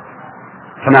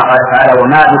 كما قال تعالى: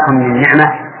 وما بكم من نعمة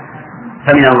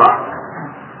فمن الله.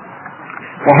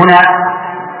 وهنا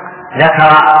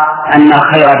ذكر أن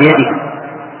الخير بيده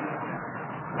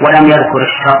ولم يذكر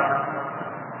الشر،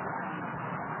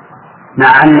 مع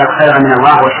أن الخير من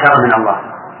الله والشر من الله.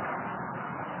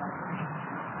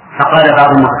 فقال بعض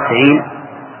المفسرين: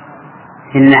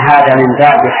 إن هذا من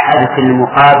باب حدث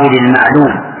المقابل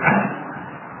المعلوم،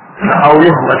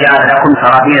 فقوله: وجعل لكم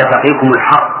سرابيل تقيكم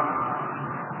الحر.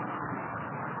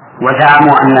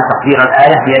 وزعموا أن تقدير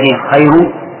الآية بيده الخير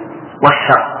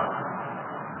والشر،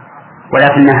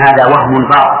 ولكن هذا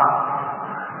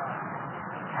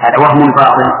وهم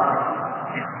باطل،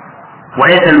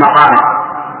 وليس المقام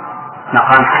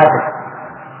مقام حدث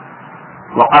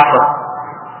وقصر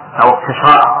أو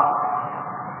اقتصار.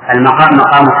 المقام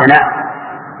مقام ثناء،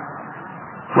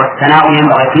 والثناء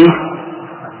ينبغي فيه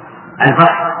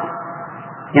البسط،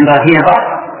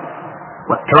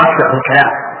 والتوسع في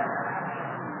الكلام.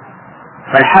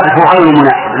 فالحذف غير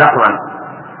مناسب لفظا،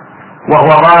 وهو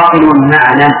باطل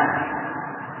معنى،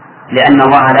 لأن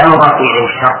الله لا يضاف إليه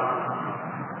الشر،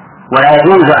 ولا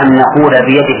يجوز أن نقول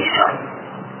بيده الشر،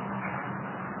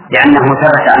 لأنه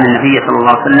ثبت عن النبي صلى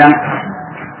الله عليه وسلم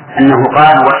أنه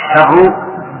قال: والشر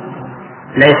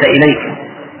ليس إليك.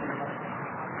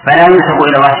 فلا ينسب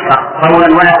إلى الله الشر قولا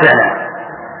ولا فعلا،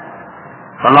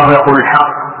 فالله يقول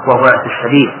الحق وهو يأتي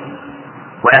السبيل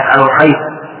ويفعل الخير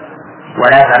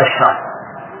ولا يفعل الشر.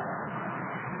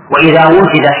 وإذا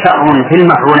وجد شر في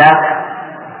المفعولات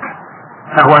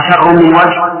فهو شر من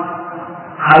وجه،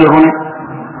 خير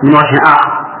من وجه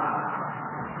آخر.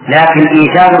 لكن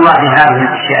إيجاد الله لهذه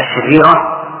الأشياء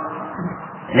الشريرة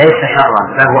ليس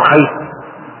شرا، بل هو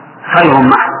خير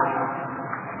محض.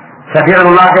 ففعل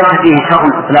الله ليس فيه شر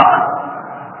إطلاقا،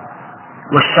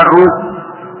 والشر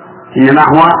إنما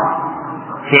هو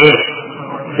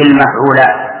في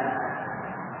المفعولات.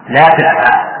 لا في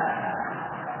الأفعال.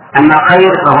 أما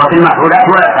الخير فهو في المفعولات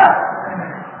والأفعال،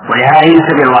 ولهذا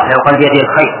ينسب إلى الله، لو قال بيده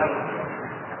الخير.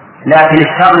 لكن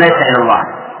الشر ليس إلى الله.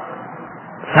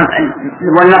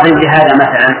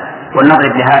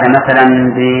 ولنضرب لهذا مثلا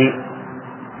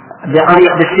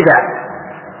بقضية السباع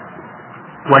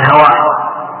والهواء.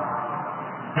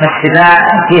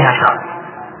 فالسباع فيها شر،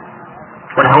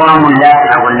 والهوام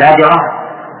اللافعة واللادرة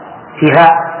فيها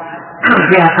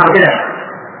شر بلا شك.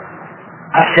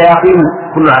 الشياطين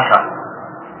كلها شر،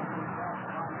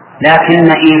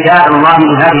 لكن إيجاد الله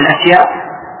من هذه الأشياء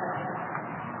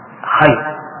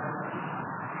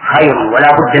خير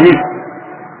ولا بد منه،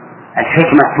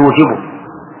 الحكمة توجبه،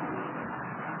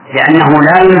 لأنه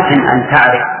لا يمكن أن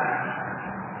تعرف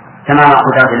تمام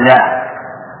قدرة الله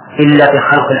إلا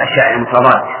بخلق الأشياء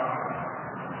المتضادة.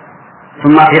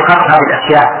 ثم في خلق هذه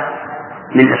الأشياء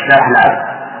من إصلاح العبد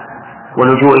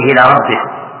ولجوئه إلى ربه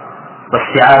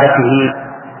واستعاذته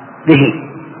به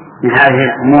من هذه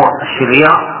الأمور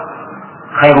الشريرة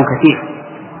خير كثير.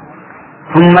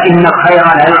 ثم إن الخير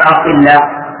لا يعرف إلا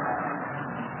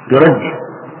برده،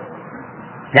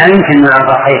 لا يمكن أن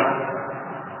يعرف خير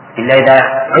إلا إذا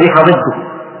عرف ضده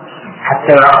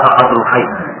حتى يعرف قدر الخير.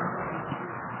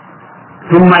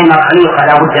 ثم إن الخليقة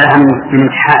لا بد لها من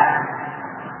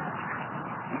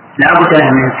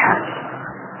امتحان،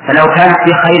 فلو كانت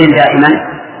في خير دائما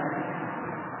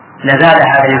لزاد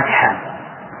هذا الامتحان،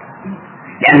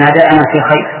 لأنها دائما في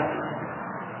خير.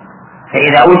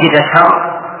 فإذا وجد شر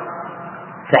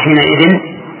فحينئذ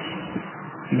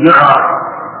يعرف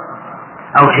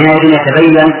أو حينئذ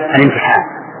يتبين الامتحان.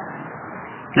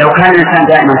 لو كان الإنسان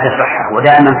دائما في صحة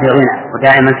ودائما في غنى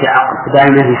ودائما في عقل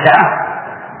ودائما في سعة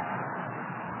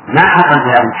ما حصل في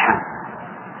هذا الامتحان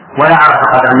ولا عرف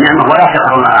قدر النعمة ولا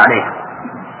شكر الله عليها.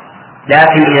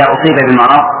 لكن إذا أصيب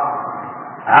بمرض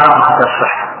عرف قدر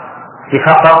الصحة،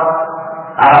 بفقر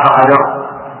عرف قدر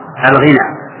الغنى،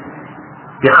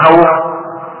 بخوف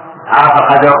عرف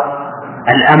قدر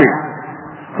الأمن،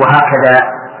 وهكذا.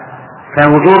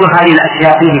 فوجود هذه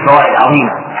الأشياء فيه فوائد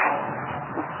عظيمة،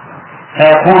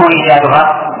 فيكون إيجادها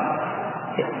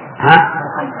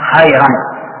خيرا،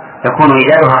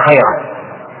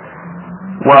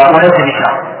 وليس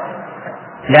بشر،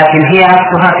 لكن هي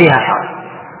نفسها فيها شر.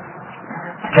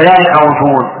 كذلك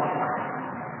وجود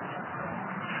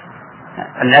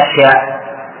الأشياء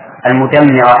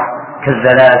المدمرة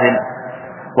كالزلازل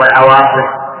والعواصف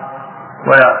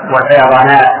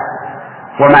والفيضانات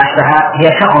وما أشبهها هي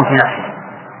شر في نفسه،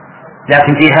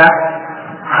 لكن فيها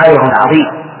خير عظيم،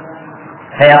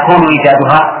 فيكون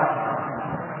إيجادها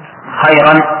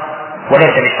خيرا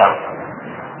وليس بشر.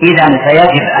 إذن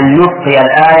فيجب أن نبقي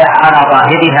الآية على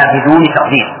ظاهرها بدون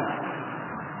تقدير،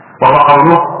 وهو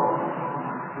قوله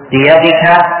بيدك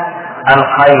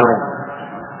الخير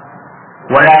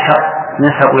ولا شر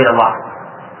نسب إلى الله.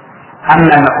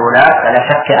 أما المفعولات فلا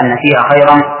شك أن فيها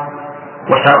خيرا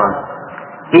وشرا.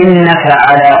 إنك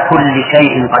على كل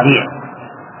شيء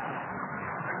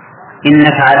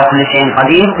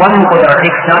قدير، ومن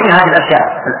قدرتك تغيير هذه الأشياء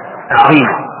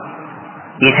العظيمة: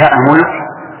 إيتاء الملك،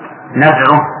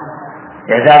 نزعه،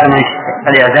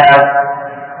 الإعزاز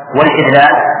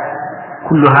والإذلال،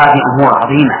 كل هذه أمور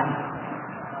عظيمة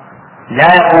لا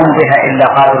يقوم بها إلا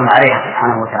قادر عليها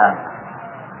سبحانه وتعالى.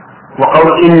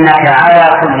 وقول إنك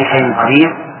على كل شيء قدير،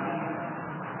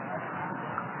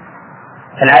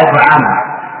 الآية عامة،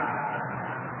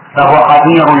 فهو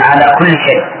قدير على كل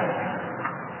شيء،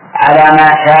 على ما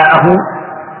شاءه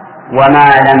وما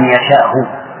لم يشأه،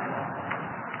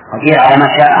 قدير على ما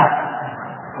شاءه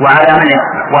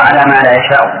وعلى ما لا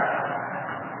يشاءه.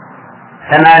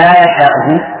 فما لا يشاءه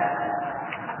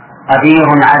قدير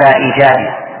على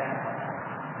إيجاده،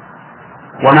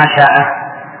 وما شاءه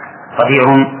قدير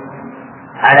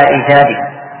على إيجاده.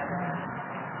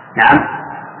 نعم،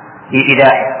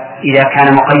 إذا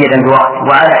كان مقيدا بوقت،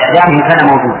 وعلى إعدامه كان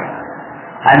موجودا.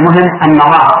 المهم أن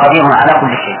الله قدير على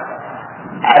كل شيء،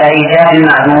 على إيجاد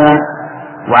المعدوم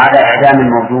وعلى إعدام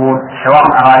الموجود، سواء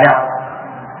أراده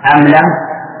أم لم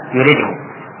يرده.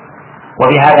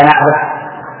 وبهذا نعرف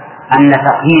أن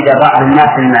تقييد بعض الناس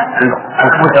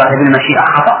القدرة بالمشيئة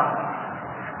خطأ.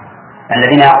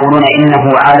 الذين يقولون إنه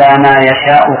على ما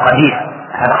يشاء قدير،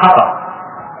 هذا خطأ،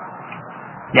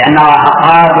 لأن الله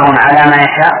قادر على ما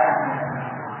يشاء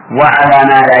وعلى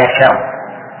ما لا يشاء.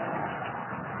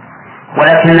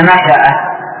 ولكن ما شاء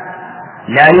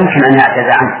لا يمكن أن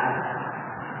يعتذر عنه،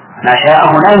 ما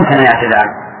شاءه لا يمكن أن يعتذر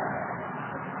عنه.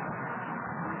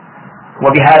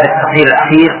 وبهذا التقرير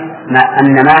الأخير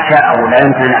أن ما شاءه لا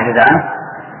يمكن أن يعتذر عنه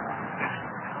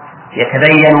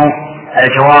يتبين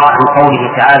الجواب عن قوله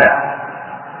تعالى: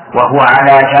 وهو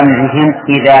على جمعهم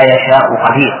إذا يشاء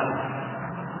قدير.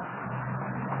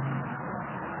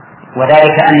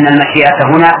 وذلك أن المشيئة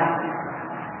هنا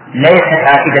ليست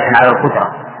عائدة على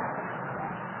القدرة،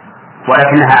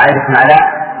 ولكنها عائدة على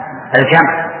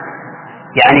الجمع،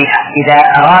 يعني إذا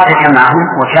أراد جمعهم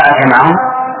وشاء جمعهم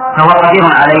فهو قدير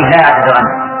عليه لا يعجز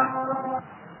عنه.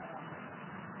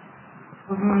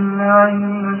 بالله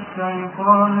من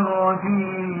الشيطان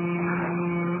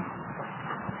الرجيم.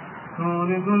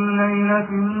 تولد الليل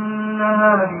في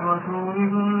النهار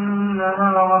وتولد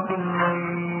النهار في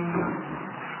الليل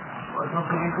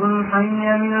وتخرج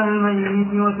الحي من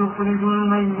الميت وتخرج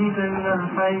الميت من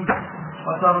الحي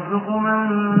وترزق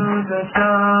من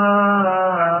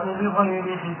تشاء بغير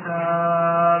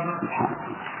حساب.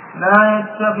 لا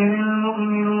يتخذ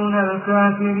المؤمنون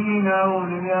الكافرين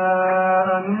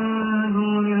أولياء من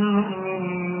دون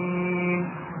المؤمنين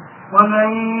ومن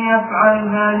يفعل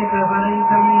ذلك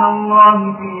فليس من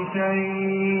الله في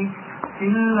شيء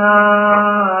إلا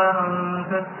أن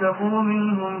تتقوا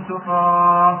منهم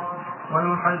تقاه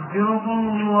ويحذركم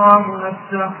الله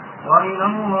نفسه وإلى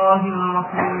الله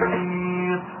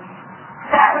المصير.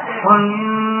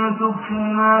 وإن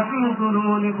تخفوا ما في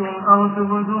صدوركم أو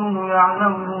تبدوه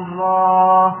يعلمه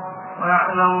الله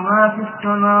ويعلم ما في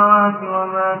السماوات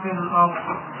وما في الأرض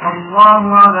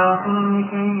والله على كل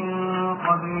شيء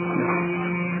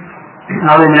قدير.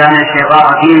 أعوذ بالله من الشيطان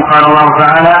الرجيم. قال الله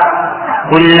تعالى: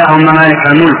 قل اللهم مالك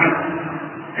الملك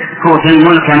تؤتي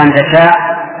الملك من تشاء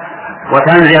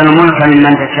وتنزع الملك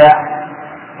ممن تشاء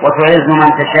وتعز من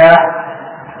تشاء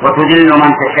وتذل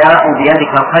من تشاء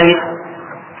بيدك الخير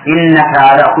إنك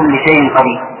على كل شيء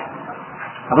قدير.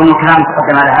 أظن كلام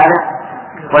تقدم على هذا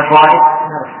والفوائد.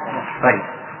 طيب،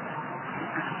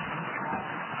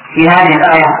 في هذه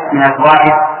الآية من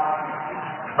الفوائد: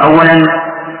 أولا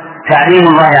تعليم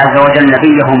الله عز وجل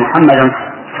نبيه محمد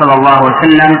صلى الله عليه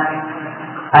وسلم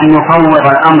أن يفوض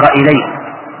الأمر إليه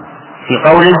في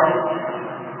قوله: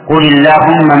 قل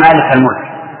اللهم مالك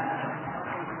الملك.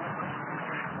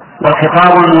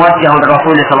 والخطاب الموجه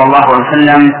للرسول صلى الله عليه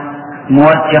وسلم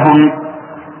موجه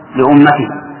لأمته،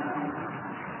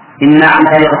 إما عن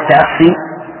طريق التأسي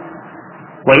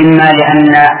وإما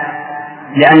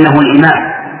لأنه الإمام،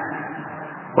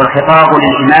 والخطاب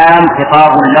للإمام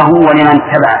خطاب له ولمن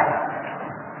تبعه،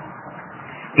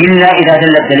 إلا إذا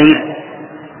دل الدليل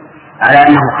على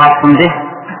أنه خاص به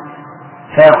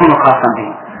فيكون خاصا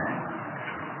به.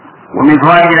 ومن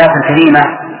فوائد الآية الكريمة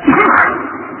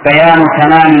بيان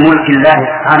تمام ملك الله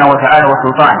سبحانه وتعالى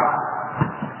وسلطانه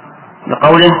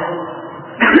بقوله: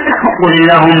 قل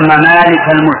اللهم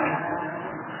مالك الملك.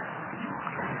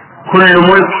 كل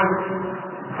ملك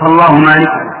فالله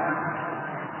مالكه.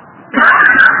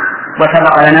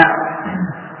 وسبق لنا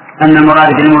أن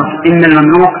المراد بالملك إما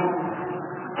المملوك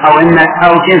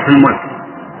أو جنس الملك.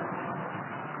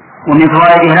 ومن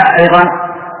فوائدها أيضا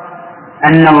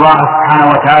أن الله سبحانه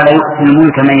وتعالى يؤتي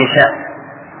الملك من يشاء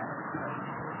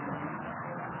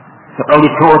بقول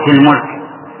تؤتي الملك.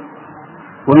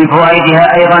 ومن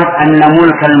فوائدها أيضا أن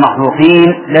ملك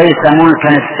المخلوقين ليس ملكا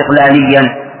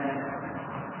استقلاليا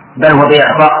بل هو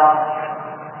بإعطاء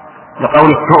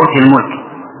بقول تؤتي الملك.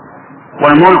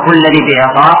 والملك الذي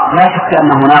بإعطاء لا شك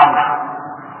أنه ناقص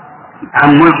عن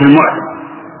ملك المعطي.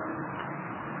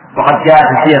 وقد جاء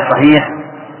في الحديث الصحيح: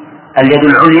 اليد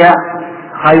العليا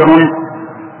خير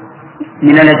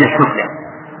من اليد السفلى.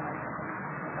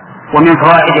 ومن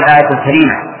فوائد الآية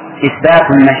الكريمة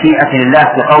إثبات المشيئة لله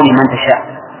بقول من تشاء.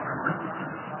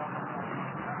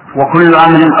 وكل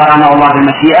أمر قرنه الله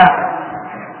بالمشيئة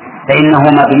فإنه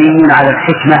مبني على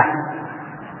الحكمة،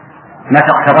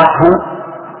 متى اقتضته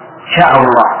شاء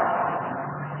الله.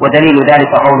 ودليل ذلك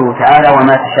قوله تعالى: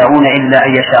 وما تشاءون إلا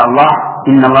أن يشاء الله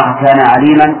إن الله كان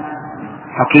عليما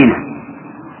حكيما.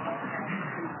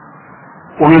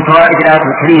 ومن فوائد الآية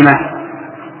الكريمة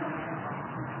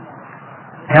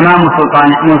تمام سلطان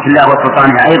ملك الله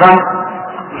وسلطانه أيضا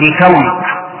في كونه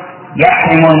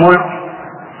يحرم الملك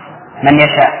من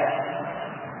يشاء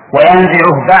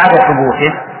وينزعه بعد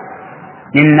ثبوته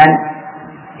ممن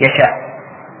يشاء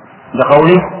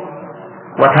بقوله: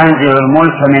 وتنزع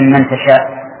الملك ممن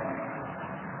تشاء.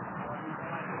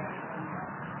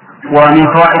 ومن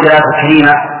فوائد الآية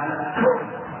الكريمة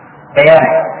بيان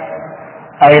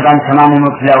أيضا تمام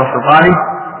ملك الله وسلطانه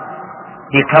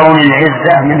بكون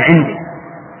العزة من عنده،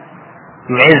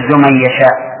 يعز من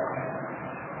يشاء.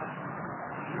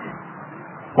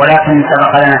 ولكن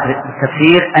سبق لنا في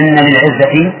التفسير أن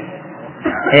للعزة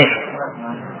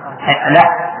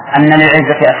أن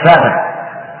للعزة أسبابا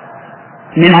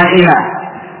منها الإيمان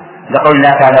لقول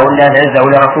الله تعالى: ولله العزة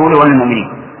ولرسوله وللمؤمنين.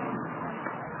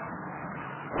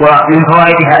 ومن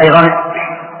فوائدها أيضا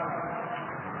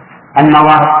أن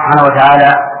الله سبحانه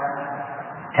وتعالى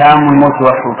تام الملك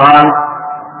والسلطان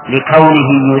لكونه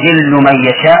يذل من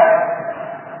يشاء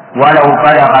ولو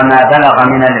بلغ ما بلغ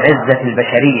من العزة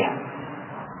البشرية،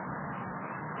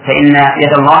 فإن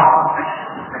يد الله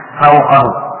فوقه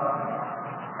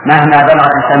مهما بلغ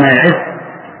الإنسان من العز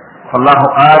فالله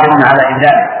قادر على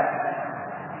إذلاله.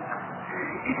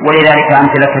 ولذلك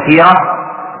أمثلة كثيرة،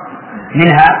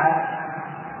 منها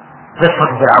قصة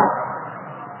فرعون،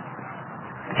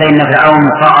 فإن فرعون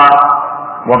طغى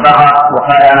وبغى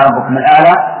وقال أنا ربكم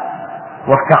الأعلى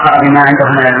وافتخر بما عنده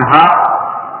من الأنهار،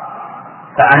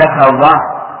 فأهلكه الله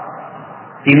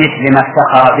بمثل ما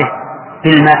افتخر به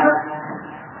بالماء،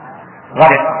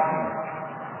 غرق.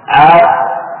 عاد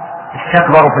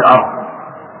استكبروا في الأرض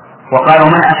وقالوا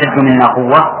من أشد منا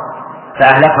قوة،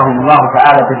 فأهلكهم الله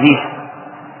تعالى بالريح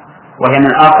وهي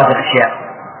من أرقى الأشياء،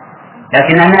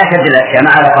 لكنها من أشد الأشياء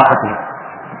مع لطافتها.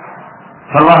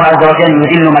 فالله عز وجل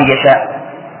يذل من يشاء.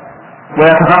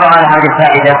 ويتفرع على هذه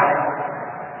الفائدة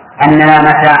أننا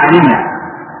متى علمنا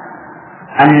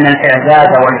أن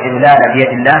الإعزاز والإذلال بيد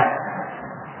الله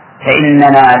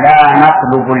فإننا لا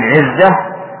نطلب العزة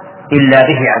إلا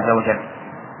به عز وجل.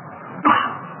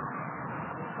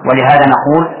 ولهذا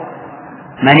نقول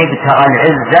من ابتغى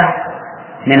العزة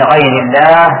من غير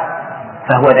الله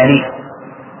فهو ذليل،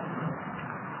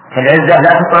 فالعزة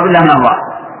لا تطلب إلا من الله.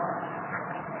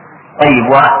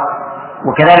 طيب،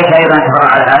 وكذلك أيضا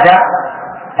تفرع على هذا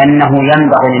أنه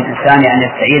ينبغي للإنسان أن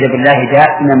يستعيذ بالله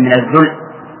دائما من الذل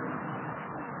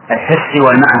الحسي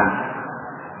والمعنوي،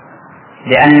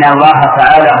 لأن الله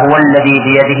تعالى هو الذي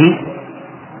بيده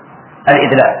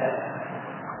الإذلال،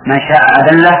 من شاء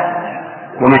أذله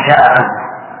ومن شاء أعزه.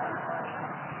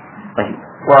 طيب،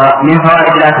 ومن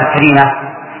فوائد الآية الكريمة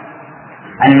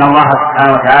أن الله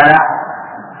سبحانه وتعالى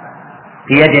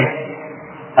بيده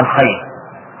الخير.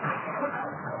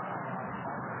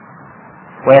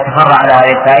 ويتفرع على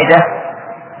هذه الفائدة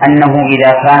أنه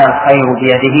إذا كان الخير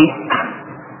بيده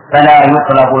فلا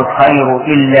يطلب الخير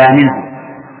إلا منه،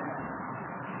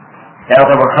 لا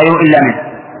يطلب الخير إلا منه،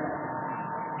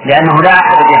 لأنه لا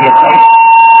أحد بيده الخير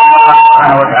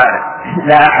سبحانه وتعالى،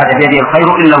 لا أحد بيده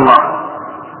الخير إلا الله،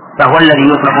 فهو الذي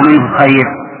يطلب منه الخير.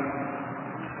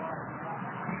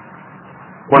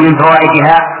 ومن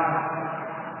فوائدها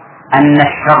أن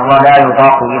الشر لا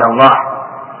يضاف إلى الله،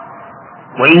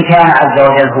 وإن كان عز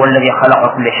وجل هو الذي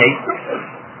خلق كل شيء،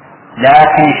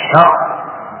 لكن الشر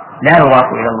لا يضاف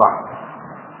إلى الله.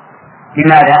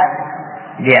 لماذا؟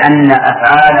 لأن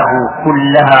أفعاله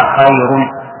كلها خير،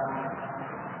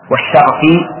 والشر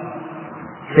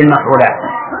في المفعولات،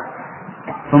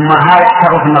 ثم هذا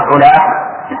الشر في المفعولات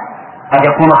قد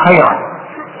يكون خيرا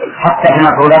حتى في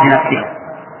المفعولات نفسها،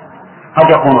 قد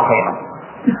يكون خيرا.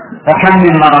 فكم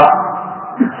من مرض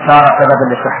صار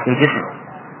سببا لصحة الجسم،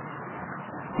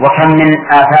 وكم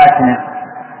من آفات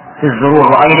في الزروع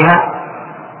وغيرها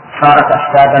صارت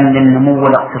أسبابا للنمو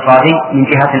الاقتصادي من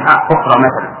جهة أخرى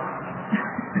مثلا.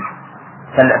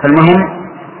 فالمهم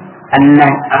أن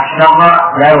الشر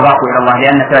لا يضاف إلى الله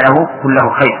لأن فعله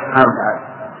كله خير سبحانه وتعالى.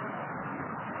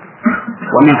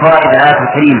 ومن فوائد الآية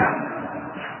الكريمة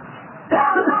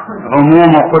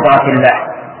عموم قدرة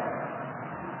الله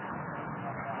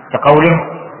كقوله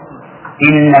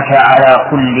إنك على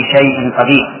كل شيء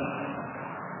قدير،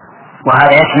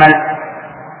 وهذا يشمل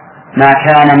ما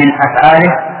كان من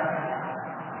أفعاله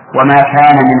وما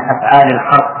كان من أفعال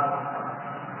الخلق،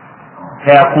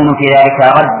 فيكون في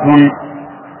ذلك رد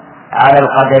على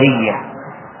القدرية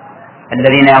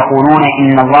الذين يقولون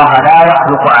إن الله لا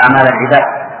يخلق أعمال العباد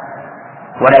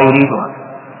ولا يريدها،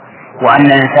 وأن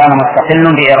الإنسان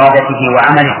مستقل بإرادته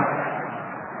وعمله.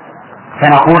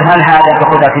 فنقول هل هذا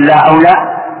بقدرة الله أو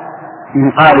لا؟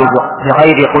 إن قالوا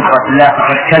بغير قدرة الله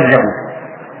فقد كذبوا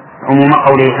عموم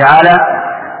قوله تعالى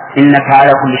إنك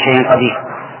على كل شيء قدير.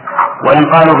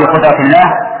 وإن قالوا بقدرة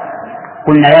الله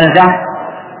قلنا يلزم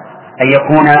أن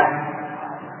يكون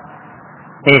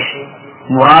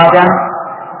مرادا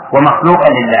ومخلوقا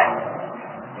لله،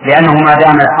 لأنه ما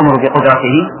دام الأمر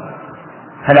بقدرته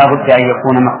فلا بد أن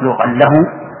يكون مخلوقا له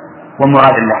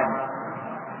ومرادا له.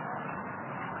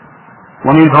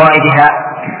 ومن فوائدها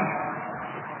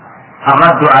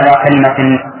الرد على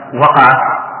كلمة وقعت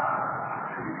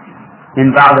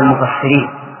من بعض المفسرين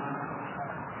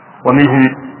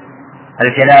ومنهم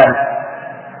الجلال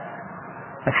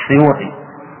السيوطي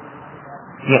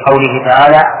في قوله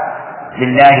تعالى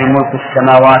لله ملك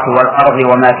السماوات والأرض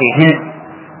وما فيهن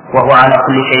وهو على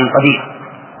كل شيء قدير،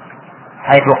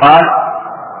 حيث قال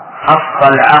خص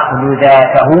العقل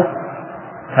ذاته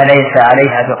فليس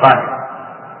عليها بقادر،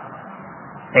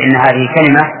 فإن هذه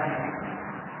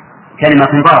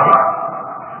كلمة باطلة.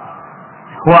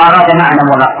 هو أراد معنى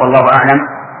والله أعلم،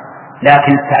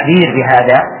 لكن التعبير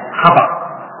بهذا خطأ،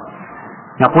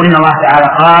 نقول إن الله تعالى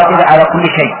قادر على كل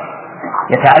شيء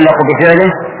يتعلق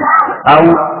بفعله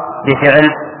أو بفعل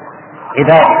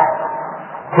عباده.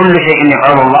 كل شيء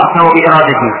يفعله الله فهو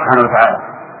بإرادته سبحانه وتعالى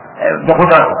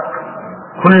بقدرته،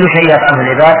 كل شيء يفعله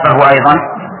العباد فهو أيضا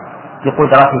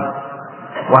بقدرته.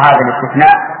 وهذا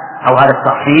الاستثناء أو هذا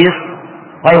التخصيص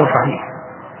غير صحيح،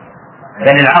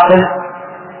 بل العقل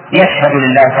يشهد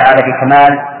لله تعالى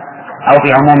بكمال أو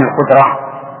بعموم القدرة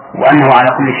وأنه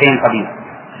على كل شيء قدير.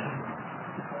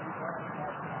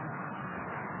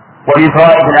 ومن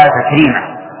فوائد الآية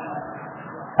الكريمة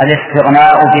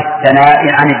الاستغناء بالثناء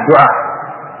عن الدعاء،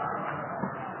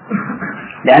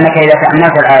 لأنك إذا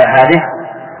تأملت الآية هذه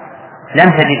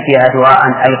لم تجد فيها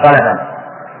دعاء أي طلبا،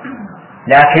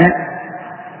 لكن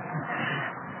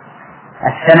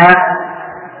الثناء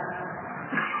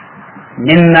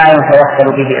مما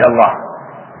يتوسل به إلى الله.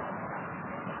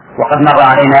 وقد مر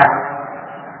علينا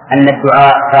أن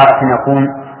الدعاء تارة يكون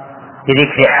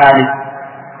بذكر حال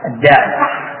الداعي،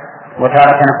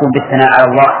 وتارة يكون بالثناء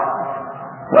على الله،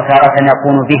 وتارة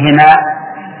يكون بهما،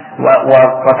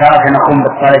 وتارة يكون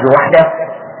بالطلب وحده،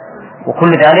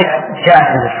 وكل ذلك جاء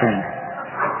في السنة.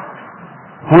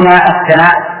 هنا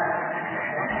الثناء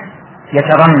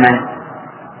يتضمن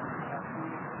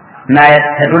ما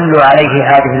تدل عليه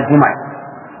هذه الجمل،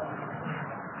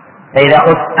 فإذا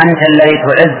قلت أنت الذي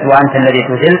تعز وأنت الذي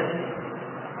تذل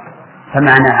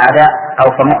فمعنى هذا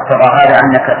أو فمقتضى هذا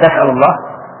أنك تسأل الله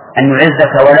أن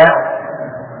يعزك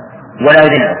ولا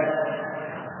يذلك.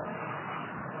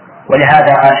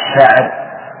 ولهذا قال الشاعر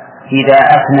إذا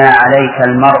أثنى عليك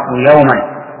المرء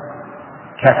يوما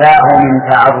كفاه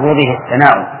من تعرضه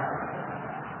الثناء،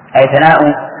 أي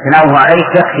ثناؤه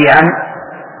عليك يكفي عن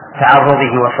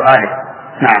تعرضه وسؤاله.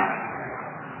 نعم.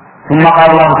 ثم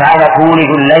قال الله تعالى تولج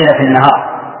الليل في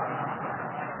النهار،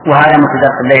 وهذا مبتدأ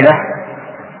الليلة،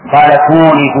 قال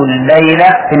تولج الليل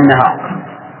في النهار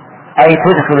أي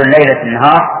تدخل الليل في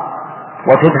النهار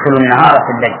وتدخل النهار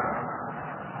في الليل،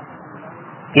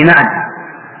 بمعنى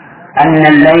أن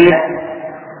الليل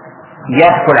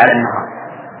يدخل على النهار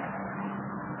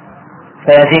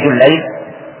فيزيد الليل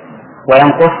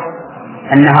وينقص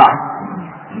النهار،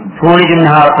 تولج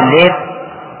النهار في الليل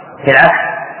في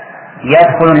العكس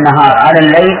يدخل النهار على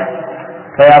الليل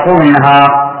فيطول النهار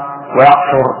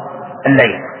ويقصر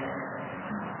الليل.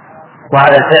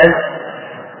 وهذا الفعل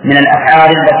من الأفعال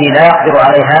التي لا يقدر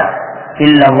عليها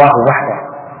إلا الله وحده،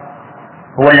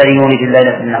 هو الذي يولج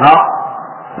الليل في النهار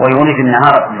ويولج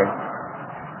النهار في الليل.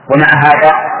 ومع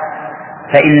هذا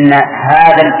فإن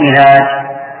هذا العلاج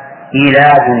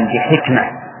علاج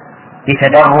بحكمة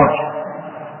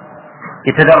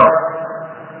بتدرج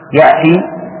يأتي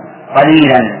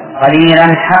قليلا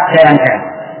قليلا حتى ينتهي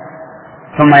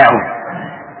ثم يعود.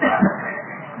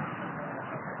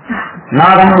 ما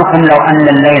ظنكم لو أن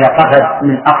الليل قفز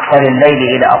من أقصر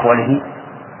الليل إلى أطوله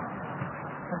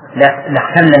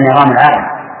لاختل نظام العالم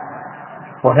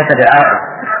وفسد العالم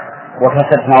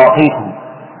وفسد مواقيته،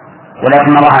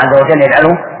 ولكن الله عز وجل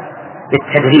يجعله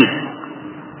بالتدريج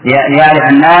ليعرف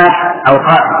الناس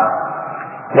أوقاتهم.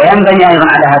 وينبني أيضا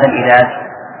على هذا العلاج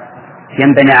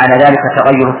ينبني على ذلك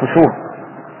تغير الفصول،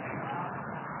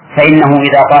 فإنه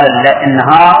إذا طال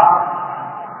النهار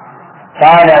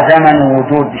طال زمن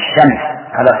وجود الشمس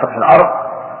على سطح الأرض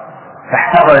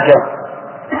فاحتر الجو،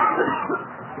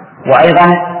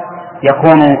 وأيضا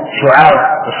يكون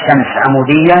شعاع الشمس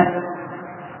عموديا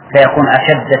فيكون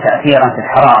أشد تأثيرا في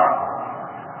الحرارة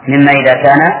مما إذا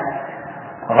كان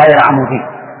غير عمودي.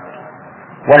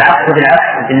 والعكس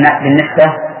بالعكس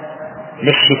بالنسبة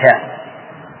للشتاء،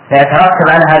 فيترتب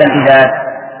على هذا العلاج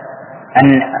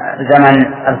أن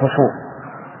زمن الفصول.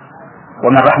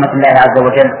 ومن رحمة الله عز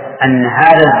وجل أن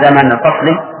هذا الزمن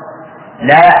الفصلي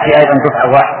لا يأتي أيضا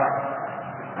دفعة واحدة.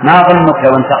 ما ظنك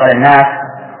لو انتقل الناس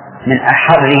من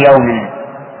أحر يوم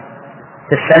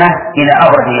في السنة إلى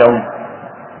أبرد يوم؟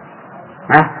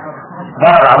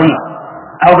 ضرر عظيم.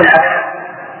 أو بالعكس،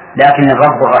 لكن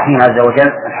الرب الرحيم عز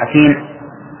وجل الحكيم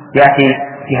يأتي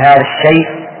في هذا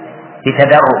الشيء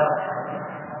بتدرج.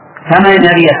 فمن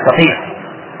الذي يستطيع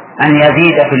أن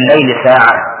يزيد في الليل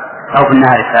ساعة أو في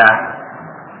النهار ساعة؟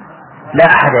 لا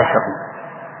أحد يستطيع.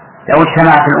 لو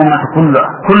اجتمعت الأمة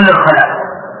كل الخلق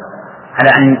على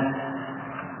أن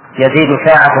يزيد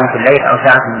ساعة في الليل أو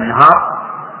ساعة في النهار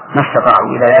ما استطاعوا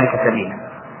إلى ذلك سبيلا.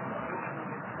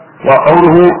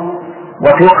 وقوله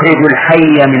وتخرج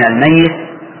الحي من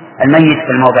الميت، الميت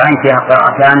في الموضعين فيها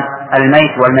قراءتان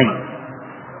الميت والميت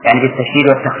يعني بالتشديد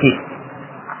والتخفيف.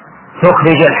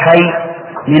 تخرج الحي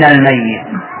من الميت،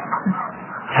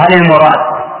 هل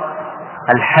المراد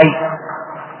الحي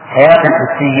حياة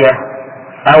حسية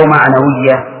أو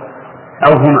معنوية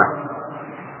أو هما؟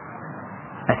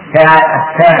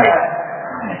 الثالث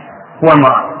هو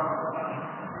المراد،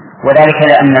 وذلك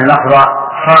لأن اللفظ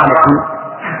صالح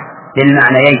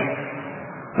للمعنيين،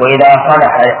 وإذا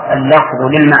صلح اللفظ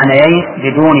للمعنيين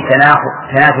بدون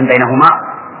تناف بينهما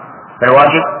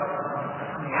فالواجب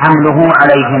حمله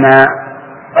عليهما.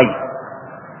 طيب،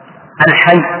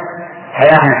 الحي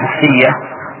حياة حسية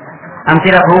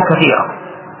أمثلته كثيرة.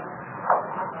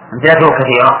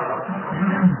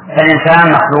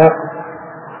 فالإنسان مخلوق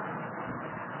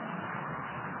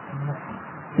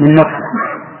من نطفة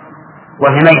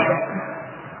وهي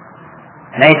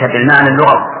ميتة بالمعنى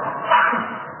اللغوي،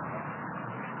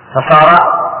 فصار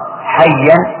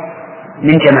حيا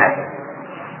من جمال.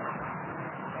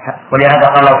 ولهذا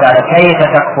قال الله تعالى: كيف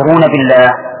تكفرون بالله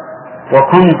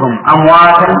وكنتم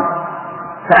أمواتا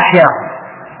فأحياكم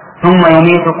ثم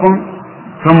يميتكم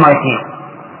ثم يحييكم.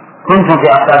 كنتم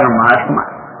في أصلاب أمهاتكم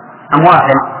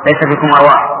أمواتا ليس بكم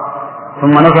أرواح،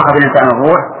 ثم نفخ في الإنسان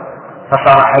الروح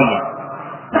فصار حيا.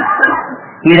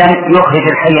 إذن يخرج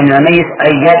الحي من الميت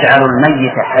أي يجعل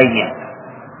الميت حيا،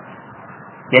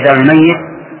 يجعل الميت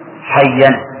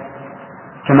حيا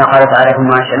كما قال تعالى: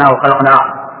 ثم أنشأناه خلقنا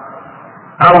آخر.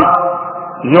 أو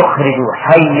يخرج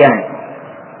حيا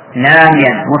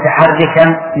ناميا متحركا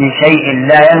من شيء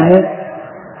لا ينمو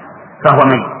فهو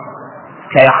ميت،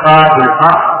 كإخراج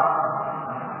الفرخ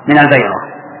من البيضة.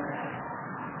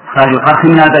 إخراج الفرخ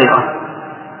من البيضة،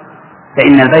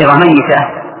 فإن البيضة ميتة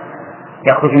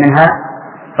يخرج منها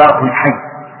فرخ حي.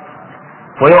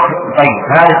 طيب،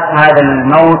 هذا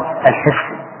الموت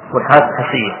الحسي والحالة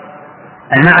الحسية.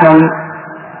 المعنوي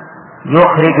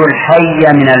يخرج الحي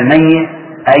من الميت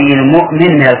أي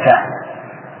المؤمن من الكافر،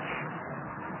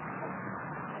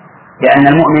 لأن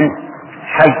المؤمن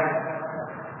حي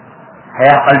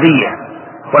حياة قلبية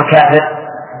والكافر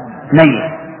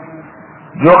ميت.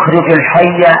 يخرج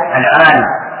الحي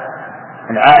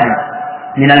العالم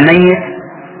من الميت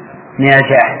من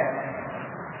الجاهل،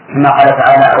 كما قال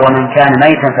تعالى: ومن كان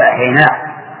ميتا فأحييناه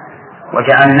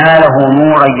وجعلنا له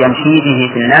نورا يمشي به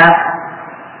في الناس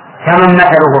كمن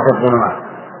مثله في الظلمات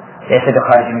ليس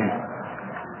بخارج منه.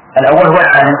 الأول هو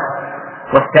العالم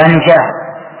والثاني جاهل.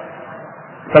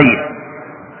 طيب،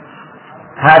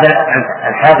 هذا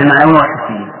الحياة المعنوية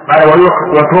والحسية. قال: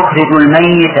 وتخرج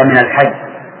الميت من الحي.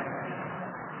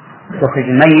 تخرج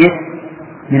الميت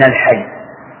من الحي.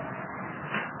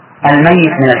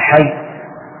 الميت من الحي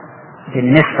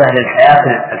بالنسبة للحياة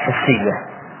الحسية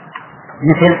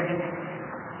مثل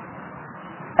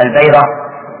البيضة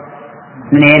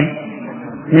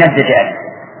من الدجاج،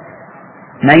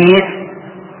 ميت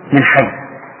من حي.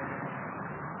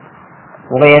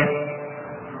 وغير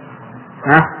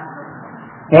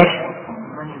ايش؟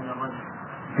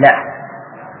 لا،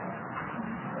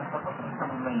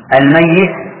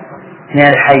 الميت من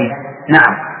الحي.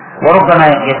 نعم، وربما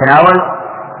يتناول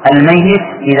الميت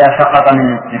إذا سقط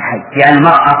من الحي، يعني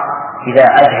المرأة إذا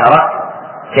أجهرت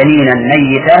جنينا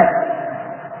ميتا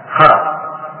خرج،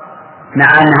 مع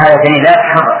أن هذا الجنين لا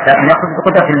يتحرك لكن يأخذ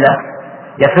بقدرة الله،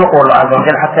 يسوقه الله عز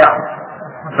وجل حتى يأخذ.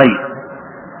 طيب،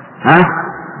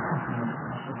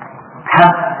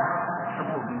 حب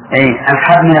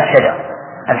الحب من الشجر.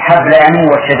 الحب لا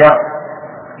ينمو والشجر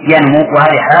ينمو،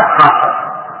 وهذه حياة خاصة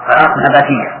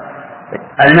نباتية.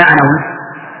 المعنى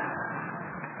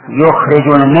يخرج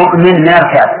المؤمن من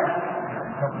الكافر.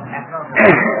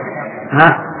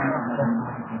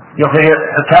 يخرج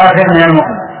الكافر من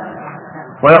المؤمن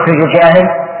ويخرج الجاهل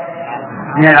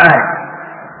من العالم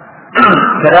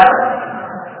كذا.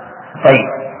 طيب،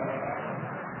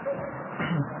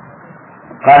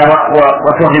 قال: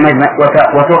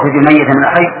 وتخرج الميت من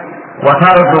الحي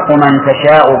وترزق من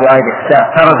تشاء بغير حساب.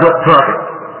 ترزق تعطي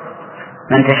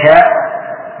من تشاء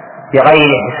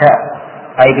بغير حساب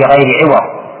أي بغير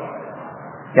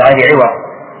عوض،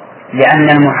 لأن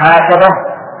المحاسبة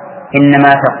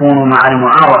إنما تكون مع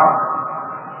المعاوضة،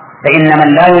 فإن من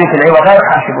لا يريد العوض لا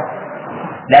يحاسبه،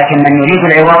 لكن من يريد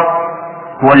العوض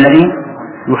هو الذي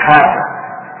يحاسب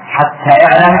حتى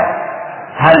يعلم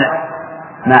هل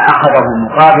ما أخذه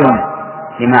مقابل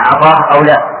لما أعطاه أو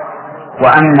لا.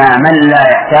 وأما من لا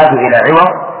يحتاج إلى عوض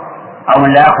أو من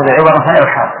لا يأخذ عوضا فلا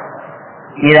يحاسب.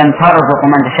 إذا ترزق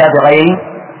من تشاء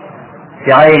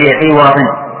بغير عوض،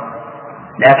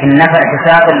 لكن نفع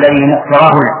الحساب الذي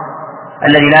مقتراه له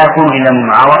الذي لا يكون إلا من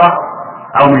معاوضة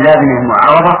أو من لازمه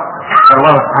معاوضة،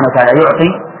 الله سبحانه وتعالى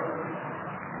يعطي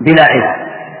بلا عوض.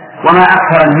 وما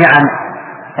أكثر النعم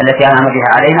التي أنعم بها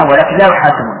علينا ولكن لا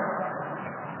يحاسبون،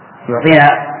 يعطينا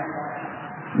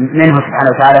منه سبحانه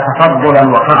وتعالى تفضلا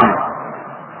وفضلا.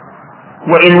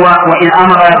 وإن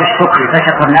أمر بالشكر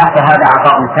فشكرناه فهذا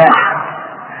عطاء ثاني.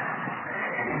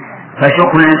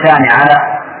 فشكر الإنسان على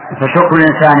فشكر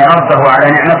الإنسان ربه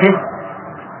على نعمته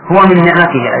هو من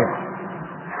نعمته أيضا،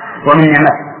 ومن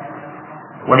نعمته.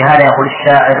 ولهذا يقول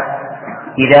الشاعر: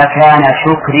 إذا كان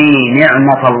شكري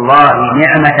نعمة الله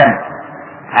نعمة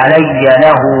علي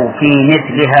له في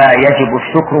مثلها يجب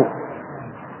الشكر،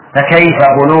 فكيف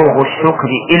بلوغ الشكر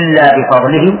إلا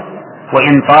بفضله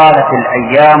وإن طالت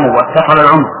الأيام واتصل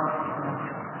العمر.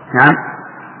 نعم.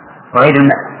 وغير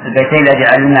البيتين الذي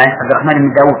علمنا عبد الرحمن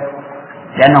بن داود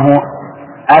لأنه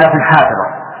آلة حافظة.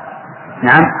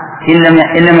 نعم.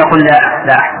 إن لم يقل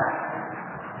لا أحد.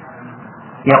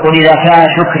 يقول: إذا كان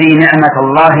شكري نعمة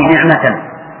الله نعمة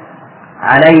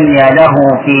علي له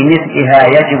في مثلها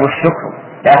يجب الشكر.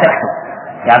 لا تكتب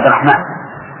يا عبد الرحمن.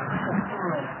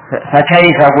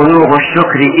 فكيف بلوغ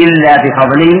الشكر إلا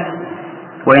بفضله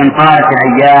وإن طالت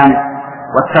الأيام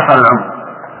واتصل العمر.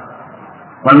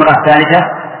 والمرة الثالثة: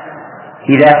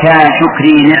 إذا كان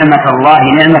شكري نعمة الله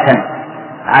نعمة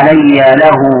علي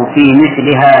له في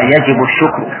مثلها يجب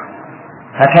الشكر،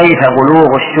 فكيف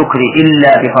بلوغ الشكر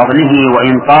إلا بفضله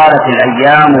وإن طالت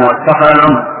الأيام واتصل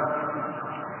العمر.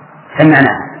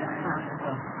 سمعنا.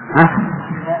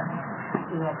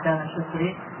 إذا كان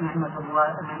شكري نعمة الله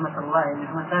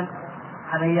نعمة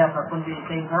علي فقل لي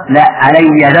كيف. لا،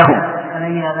 علي له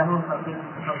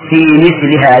في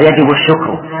مثلها يجب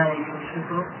الشكر.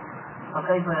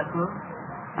 فكيف يكون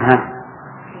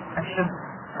الشكر؟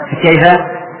 كيف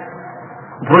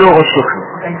بلوغ الشكر؟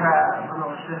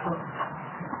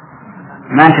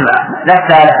 ما أنت لا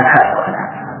تعرف الحق.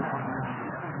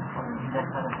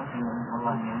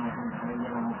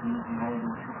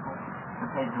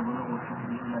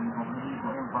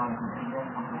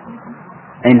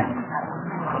 أين؟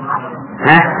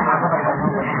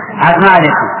 عاد ما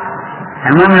عليكم،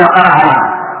 المهم نقرأ عليكم.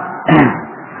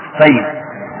 طيب،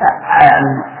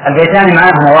 البيتان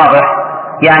معه واضح،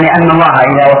 يعني أن الله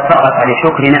إذا وفقك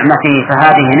لشكر نعمته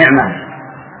فهذه نعمة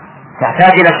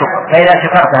تحتاج إلى شكر، فإذا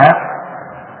شكرتها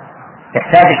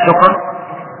يحتاج الشكر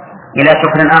إلى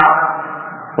شكر آخر،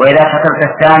 وإذا شكرت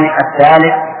الثالث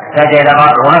يحتاج إلى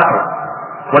رابع ونحو.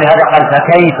 ولهذا قال: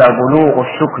 فكيف بلوغ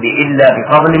الشكر إلا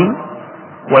بفضله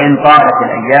وإن طالت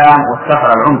الأيام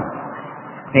واستغفر العمر.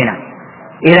 هنا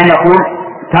إذن يقول: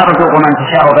 ترزق من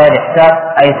تشاء بغير حساب،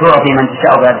 أي تعطي من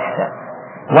تشاء بغير حساب.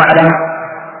 واعلم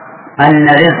أن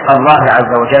رزق الله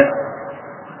عز وجل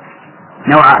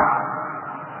نوعان: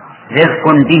 رزق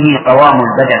به قوام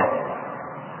البدن،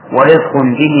 ورزق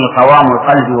به قوام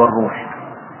القلب والروح.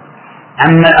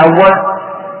 أما الأول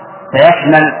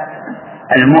فيشمل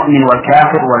المؤمن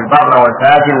والكافر والبر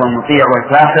والفاجر والمطيع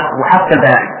والفاسق وحتى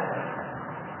البهائم.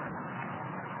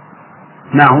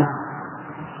 ما هو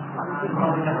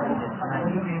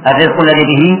الرزق الذي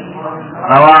به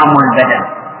قوام البدن؟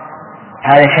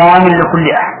 هذا شامل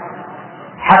لكل أحد،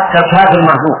 حتى الكافر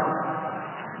مرزوق.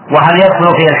 وهل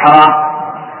يدخل فيه الحرام؟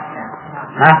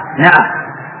 نعم،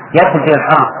 يدخل فيه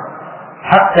الحرام.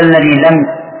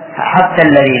 حتى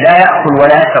الذي لا يأكل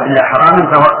ولا يشرب إلا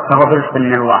حراما فهو برزق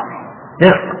من الله،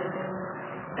 رزق،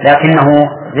 لكنه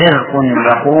رزق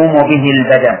يقوم به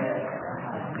البدن،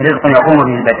 رزق يقوم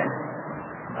به البدن.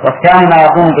 والثاني ما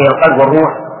يقوم به القلب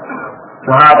والروح،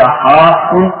 وهذا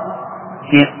خاص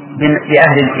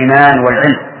بأهل الإيمان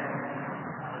والعلم،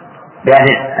 بأهل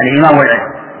الإيمان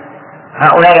والعلم.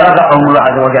 هؤلاء رزقهم الله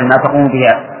عز وجل ما تقوم به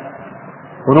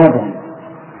قلوبهم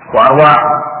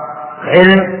وأرواحهم.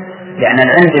 علم، لأن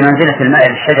العلم بمنزلة الماء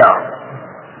للشجرة،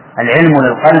 العلم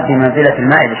للقلب بمنزلة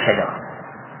الماء للشجرة،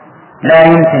 لا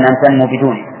يمكن أن تنمو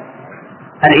بدونه.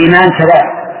 الإيمان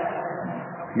كذلك،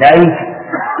 لا يمكن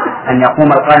أن يقوم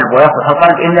القلب ويصلح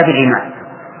القلب إلا بالإيمان،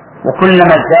 وكلما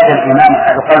ازداد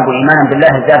القلب إيمانا بالله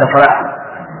ازداد صلاحا.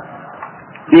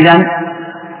 إذن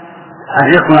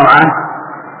الرزق نوعان: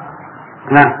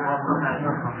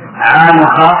 عام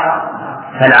وخاص.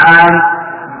 فالعام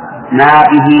ما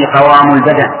به قوام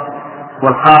البدن،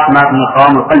 والخاص ما به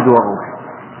قوام القلب والروح.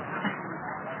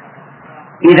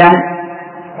 إذن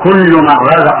كل من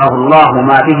رزقه الله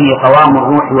ما به قوام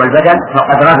الروح والبدن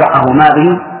فقد رزقه ما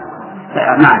به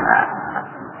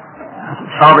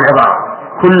صواب العبارة: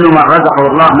 كل من رزقه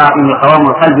الله ما به قوام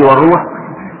القلب والروح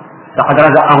فقد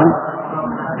رزقه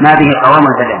ما به قوام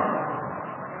البدن.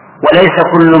 وليس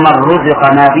كل من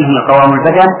رزق ما به قوام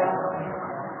البدن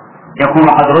يكون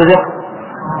قد رزق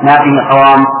ما به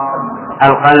قوام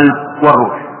القلب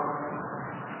والروح.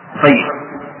 طيب،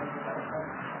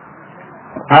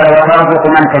 هذا وترزق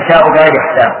من تشاء بغير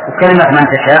حساب. وكلمة من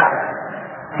تشاء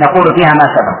نقول فيها ما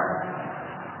سبق،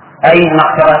 أي ما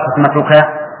اقتضت حكمتك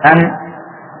أن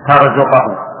ترزقه.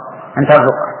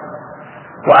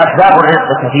 وأسباب الرزق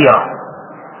كثيرة: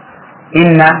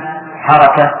 إما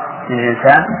حركة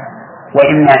للإنسان،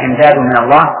 وإما إمداد من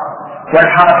الله،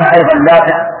 والحركة أيضا لا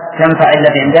تنفع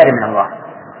إلا بإمداد من الله.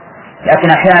 لكن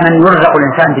أحيانا يرزق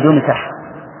الإنسان بدون سفر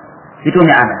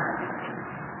بدون عمل،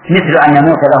 مثل أن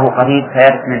يموت له قريب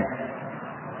فيرث منه،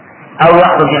 أو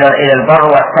يخرج إلى البر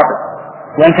ويحتفظ،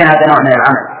 وإن كان هذا نوع من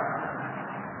العمل.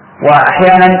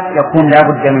 وأحيانا يكون لا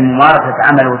بد من ممارسة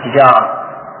عمل وتجارة،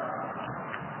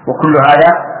 وكل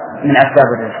هذا من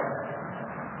أسباب الرزق،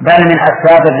 بل من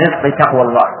أسباب الرزق تقوى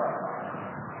الله.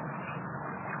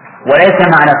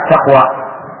 وليس معنى التقوى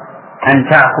أن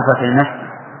تعكف في النفس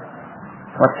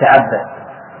والتعبد،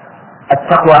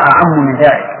 التقوى أعم من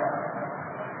ذلك.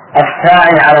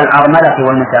 الساعي على الأرملة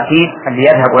والمساكين اللي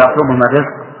يذهب ويطلبهم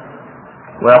الرزق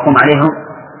ويقوم عليهم،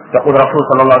 يقول الرسول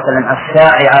صلى الله عليه وسلم: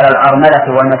 الساعي على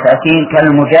الأرملة والمساكين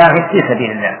كالمجاهد في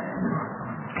سبيل الله،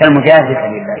 كالمجاهد في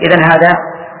سبيل الله. إذن هذا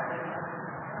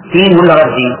دين ولا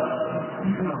غير دين؟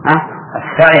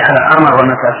 الساعي على الأرمل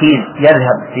والمساكين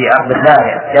يذهب في أرض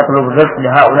الله يطلب الرزق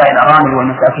لهؤلاء الأرامل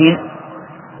والمساكين،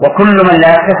 وكل من لا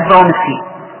يكتسب فهو مسكين،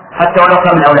 حتى ولو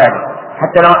كان من أولاده،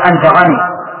 حتى لو أنت غني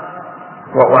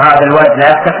وهذا الولد لا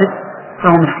يكتسب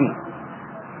فهو مسكين.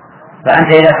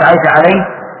 فأنت إذا سعيت عليه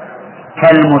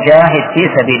كالمجاهد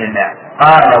في سبيل الله.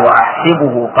 قال: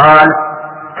 وأحسبه قال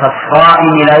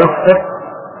كالصائم لا يفطر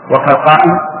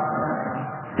وكالقائم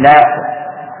لا يفطر.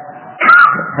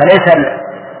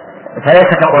 فليس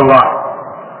تقوى الله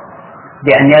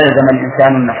بأن يلزم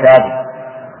الإنسان المساجد،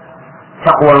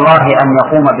 تقوى الله أن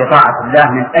يقوم بطاعة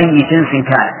الله من أي جنس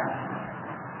كان،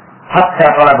 حتى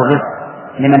طلب الرزق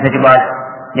لمن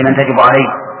تجب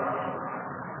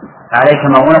عليك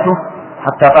مؤونته،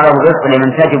 حتى طلب الرزق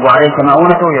لمن تجب عليك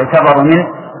مؤونته يعتبر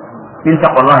من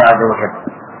تقوى الله عز وجل.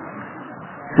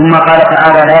 ثم قال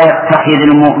تعالى: لا يتخذ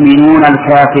المؤمنون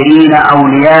الكافرين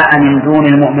أولياء من دون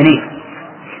المؤمنين.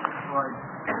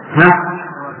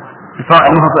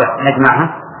 الفوائد مهضة نجمعها.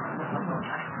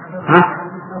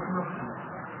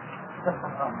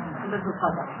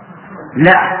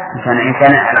 لا، إن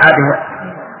كان العادة،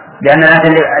 لأن هذا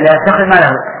اللي يتخذ ما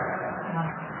له.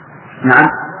 نعم،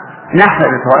 نحفظ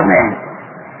الفوائد.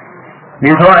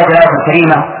 من فوائد الآية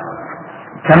الكريمة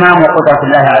تمام قدرة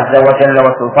الله عز وجل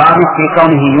وسلطانه في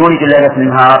كونه يولد الليل في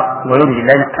النهار ويولد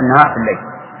النهار في الليل.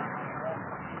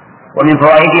 ومن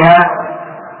فوائدها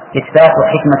إثبات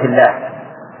حكمة الله،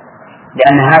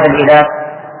 لأن هذا الإله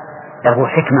له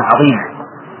حكمة عظيمة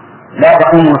لا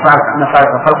تقوم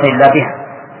مصالح الخلق إلا بها،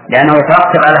 لأنه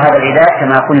يترتب على هذا الإله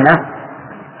كما قلنا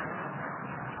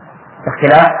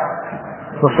اختلاف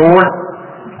فصول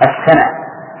السنة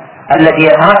التي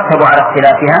يترتب على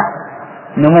اختلافها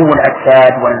نمو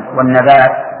الأجساد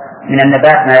والنبات. من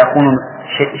النبات ما يكون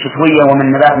شتويا، ومن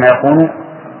النبات ما يكون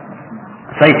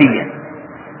صيفيا.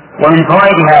 ومن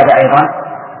فوائد هذا أيضا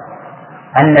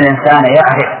أن الإنسان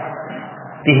يعرف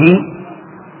به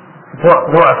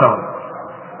ضعفه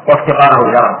وافتقاره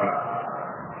إلى ربه.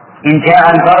 إن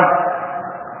جاء البرد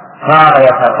صار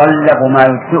يتطلب ما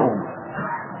يدفئه،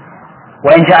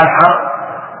 وإن جاء الحر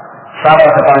صار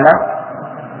يتطلب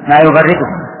ما يبرده،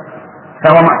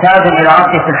 فهو محتاج إلى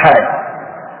ربه في الحرج.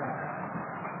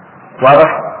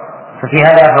 واضح؟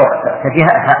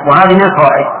 وهذه من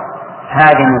الفوائد،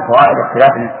 هذه من فوائد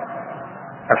اختلاف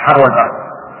الحر والبرد.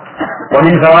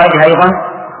 ومن فوائدها أيضا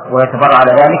ويتبرع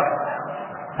على ذلك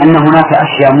أن هناك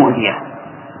أشياء مؤذية،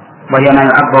 وهي ما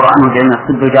يعبر عنه بأن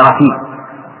الصد الجراثيم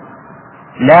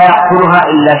لا يأكلها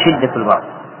إلا شدة البرد،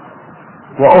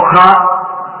 وأخرى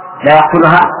لا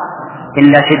يأكلها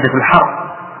إلا شدة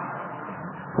الحر،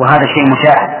 وهذا شيء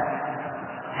مشاهد.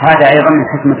 هذا أيضا من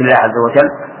حكمة الله عز وجل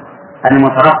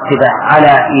المترتبة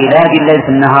على إيلاد الليل في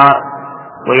النهار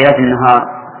وإيلاد النهار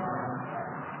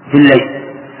في الليل.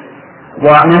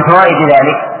 ومن فوائد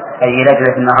ذلك أي إيلاد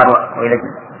الليل في النهار وإيلاد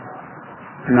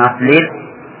النهار في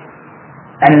الليل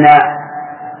أن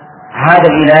هذا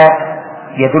الإيلاد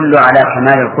يدل على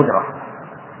كمال القدرة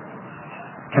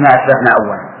كما أثبتنا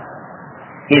أولا،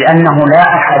 إذ أنه لا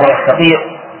أحد يستطيع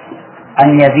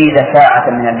أن يزيد ساعة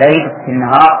من الليل في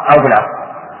النهار أو بالعكس،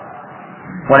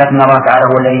 ولكن الله تعالى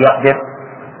هو الذي يقدر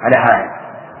على هذا.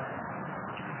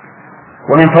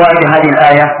 ومن فوائد هذه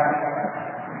الآية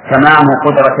تمام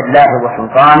قدرة الله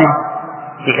وسلطانه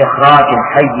في إخراج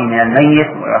الحي من الميت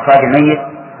وإخراج الميت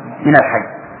من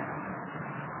الحي.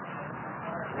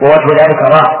 ووجه ذلك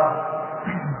ظاهر،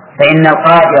 فإن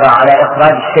القادر على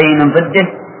إخراج الشيء من ضده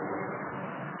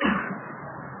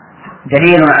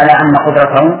دليل على أن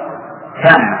قدرته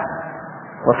تامة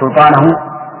وسلطانه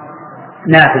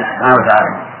نافذ سبحانه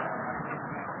وتعالى.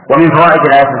 ومن فوائد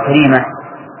الآية الكريمة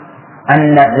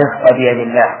أن الرزق بيد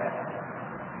الله،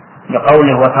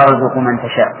 لقوله وترزق من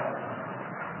تشاء.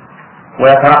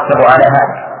 ويترتب على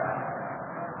هذا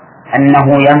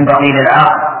أنه ينبغي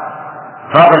للعاقل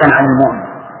فاضلا عن المؤمن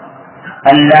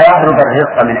أن لا يطلب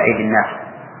الرزق من أيدي الناس،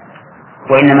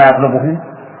 وإنما يطلبه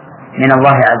من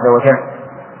الله عز وجل.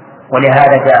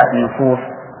 ولهذا جاءت النصوص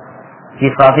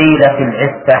في فضيلة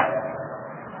العفة،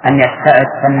 أن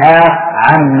يستعف الناس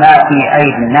عما في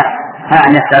أيدي الناس،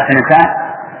 أن يستعف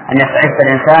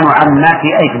الإنسان عما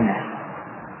في أيدي الناس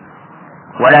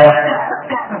ولا يفتح.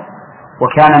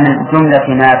 وكان من جملة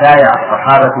ما بايع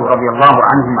الصحابة رضي الله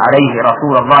عنهم عليه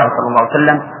رسول الله صلى الله عليه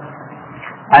وسلم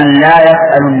أن لا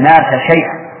يسأل الناس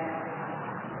شيئا،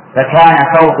 فكان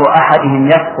ثوب أحدهم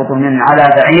يسقط من على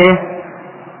بعيره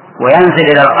وينزل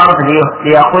إلى الأرض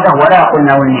ليأخذه ولا يقول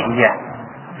ناولني إياه،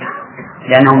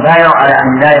 لأنهم بايعوا على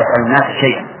أن لا يسأل الناس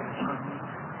شيئا.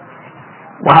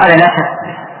 وهذا لا شك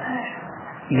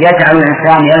يجعل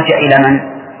الإنسان يلجأ إلى من؟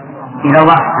 إلى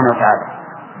الله سبحانه وتعالى،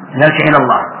 يلجأ إلى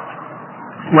الله.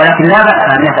 ولكن لا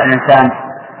بأس أن يسأل الإنسان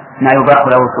ما يباح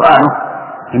له سؤاله،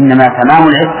 إنما تمام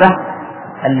العفة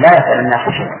أن لا يسأل الناس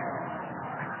شيئا،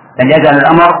 بل يجعل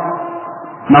الأمر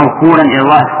موكولا إلى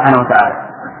الله سبحانه وتعالى.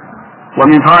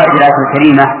 ومن فوائد الآية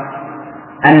الكريمة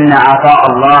أن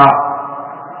عطاء الله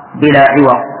بلا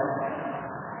عوض،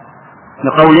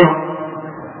 بقوله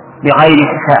بغير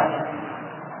حساب.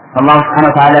 فالله سبحانه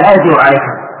وتعالى لا يجيء عليك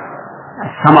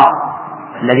الثمر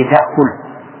الذي تأكل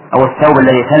أو الثوب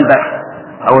الذي تلبس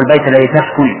أو البيت الذي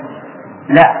تسكن،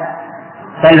 لا،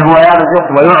 بل هو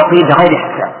يرزق ويعطي بغير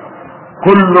حساب.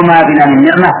 كل ما بنا من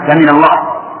نعمة فمن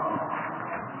الله.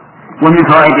 ومن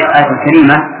فوائد الآية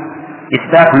الكريمة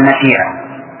إثبات المشيئة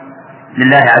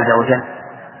لله عز وجل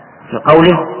في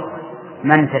قوله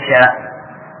من تشاء.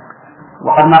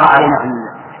 وقد مر علينا في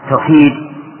التوحيد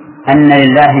أن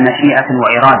لله مشيئة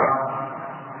وإرادة،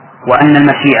 وأن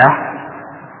المشيئة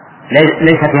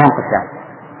ليس فيها انقسام،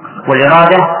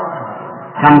 والإرادة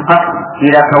تنقسم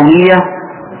إلى كونية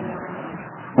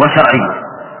وشرعية.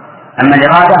 أما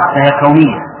الإرادة فهي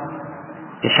كونية،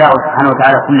 يشاء سبحانه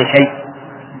وتعالى كل شيء.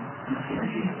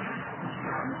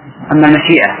 أما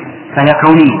المشيئة فهي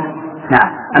كونية،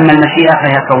 نعم، أما المشيئة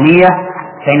فهي كونية،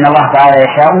 فإن الله تعالى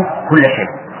يشاء كل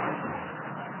شيء.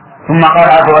 ثم قال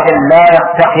عز وجل لا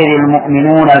يتخذ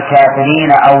المؤمنون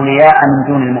الكافرين أولياء من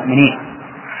دون المؤمنين.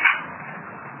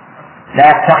 لا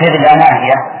يتخذ لا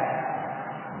ناهية،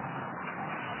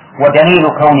 ودليل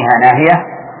كونها ناهية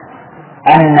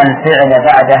أن الفعل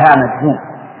بعدها مجزوم،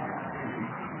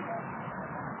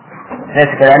 ليس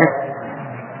كذلك؟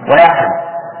 ولكن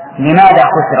لماذا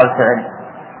خسر الفعل؟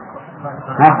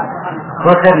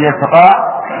 خسر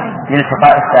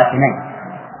لالتقاء الساكنين،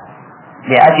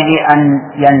 لأجل أن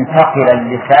ينتقل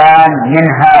اللسان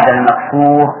من هذا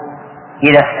المكسور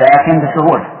إلى الساكن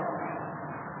بسهولة.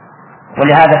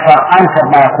 ولهذا صار أنسب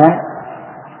ما يكون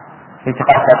في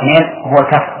التقاء الساكنين هو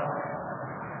الكسر،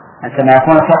 أنسب ما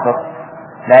يكون الكسر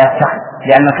لا يتخذ،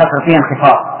 لأن الكسر فيه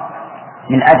انخفاض،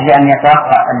 من أجل أن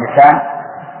يترقى اللسان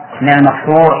من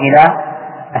المكسور إلى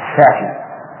الساكن.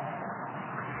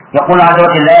 يقول عز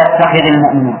وجل لا يتخذ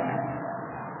المؤمنون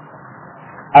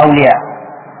أولياء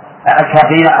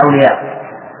الكافرين أولياء،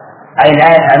 أي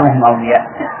لا يجعلوهم أولياء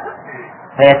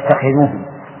فيتخذوهم.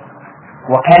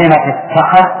 وكلمة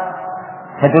اتخذ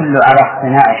تدل على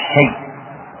اقتناء الشيء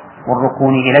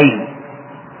والركون إليه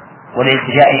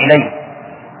والالتجاء إليه،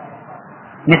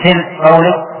 مثل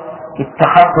قوله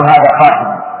اتخذت هذا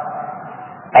قائما،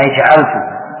 أي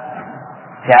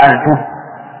جعلته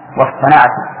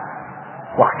واصطنعته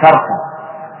واخترته.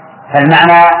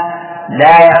 فالمعنى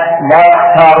لا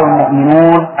يختار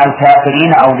المؤمنون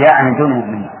الكافرين أولياء من دون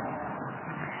المؤمنين.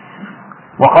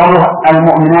 وقوله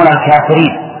المؤمنون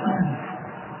الكافرين،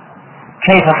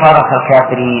 كيف صارت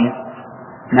الكافرين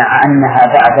مع أنها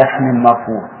بعد اسم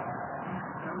مرفوع؟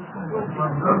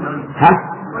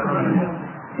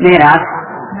 ليه نعت؟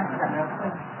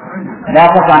 لا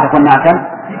تستطيع أن تكون نعتا؟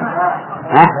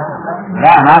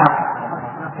 لا، ما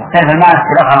يختلف المعنى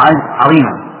اختلافا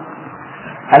عظيما.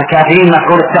 الكافرين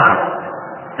مفعول اتخذ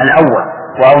الأول،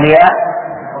 وأولياء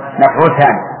مفعول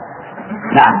ثاني.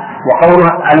 نعم. وقوله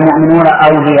المؤمنون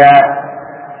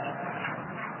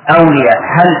أولياء،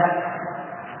 هل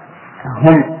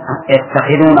هم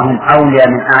يتخذونهم أولياء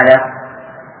من أعلى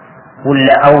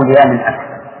ولا أولياء من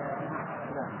أسفل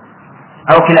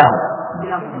أو كلاهما؟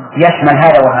 يشمل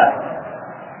هذا وهذا،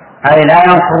 أي لا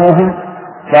ينصروهم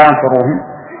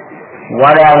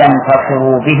ولا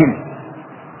ينتصروا بهم،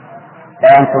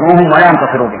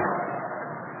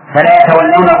 فلا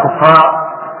يتولون الكفار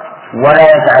ولا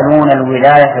يجعلون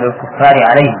الولاية للكفار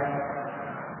عليهم.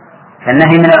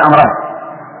 فالنهي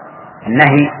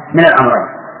من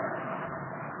الأمرين،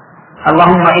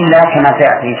 اللهم إلا كما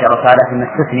سيأتي إن شاء الله تعالى في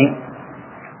المستثني.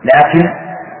 لكن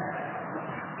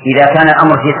إذا كان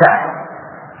الأمر في سعة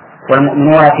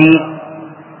والمؤمنون في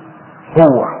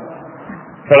قوة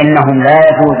فإنهم لا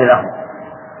يجوز لهم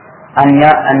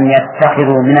أن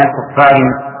يتخذوا من الكفار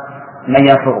من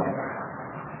ينصرهم،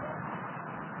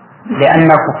 لأن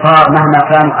الكفار مهما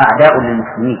كانوا أعداء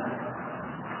للمسلمين.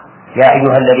 يا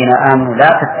أيها الذين آمنوا لا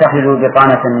تتخذوا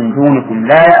بطانة من دونكم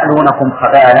لا يألونكم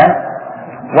خبالا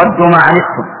ودوا ما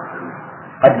عنتم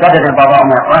قد بدت البغضاء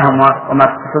من أفواههم وما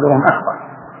في صدورهم أكبر.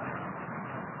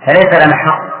 فليس لنا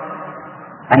حق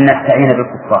أن نستعين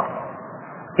بالكفار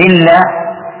إلا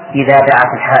إذا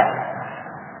دعت الحاجة،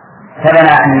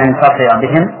 فلنا أن ننتصر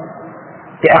بهم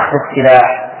بأخذ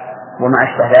السلاح وما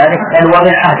أشبه ذلك، بل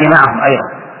وبالعهد معهم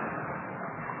أيضا.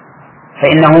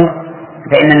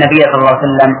 فإن النبي صلى الله عليه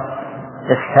وسلم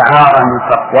استعار من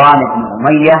صفوان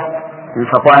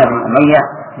بن أمية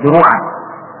دروعا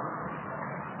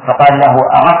فقال له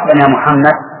أغصبنا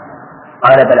محمد؟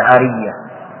 قال بل عارية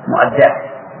مؤداة.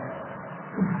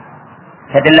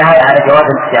 فدل هذا على جواز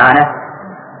الاستعانة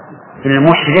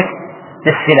بالمشرك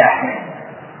بالسلاح.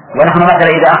 ونحن مثلا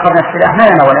إذا أخذنا السلاح ما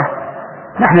لنا وله،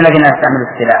 نحن الذين نستعمل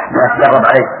السلاح ونتدرب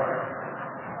عليه.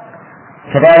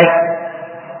 كذلك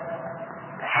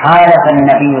حالف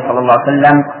النبي صلى الله عليه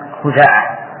وسلم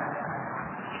خزاعة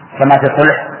كما في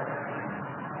صلح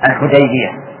الحديبية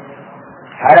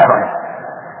حالفه،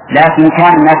 لكن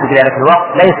كان الناس في ذلك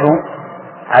الوقت ليسوا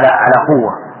على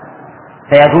قوة،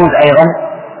 فيجوز أيضا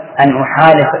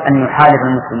أن يحالف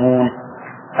المسلمون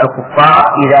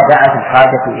الكفار إذا دعت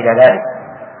الحاجة إلى ذلك،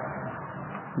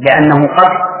 لأنه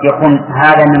قد يكون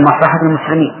هذا من مصلحة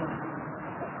المسلمين.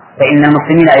 فإن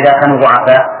المسلمين إذا كانوا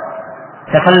ضعفاء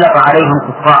تسلط عليهم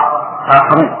كفار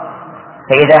آخرون،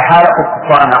 فإذا حالفوا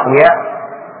كفارا أقوياء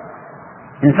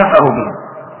انتصروا بهم،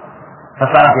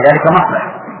 فصار في ذلك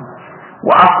مصلحة.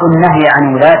 وأصل النهي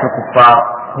عن ولاة الكفار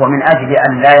هو من أجل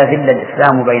أن لا يذل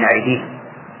الإسلام بين أيديهم.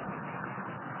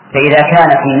 فإذا كان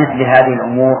في مثل هذه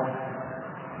الأمور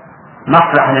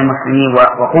مصلحة للمسلمين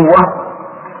وقوة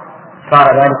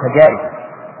صار ذلك جائز.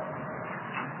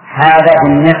 هذا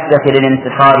بالنسبة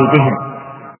للانتصار بهم،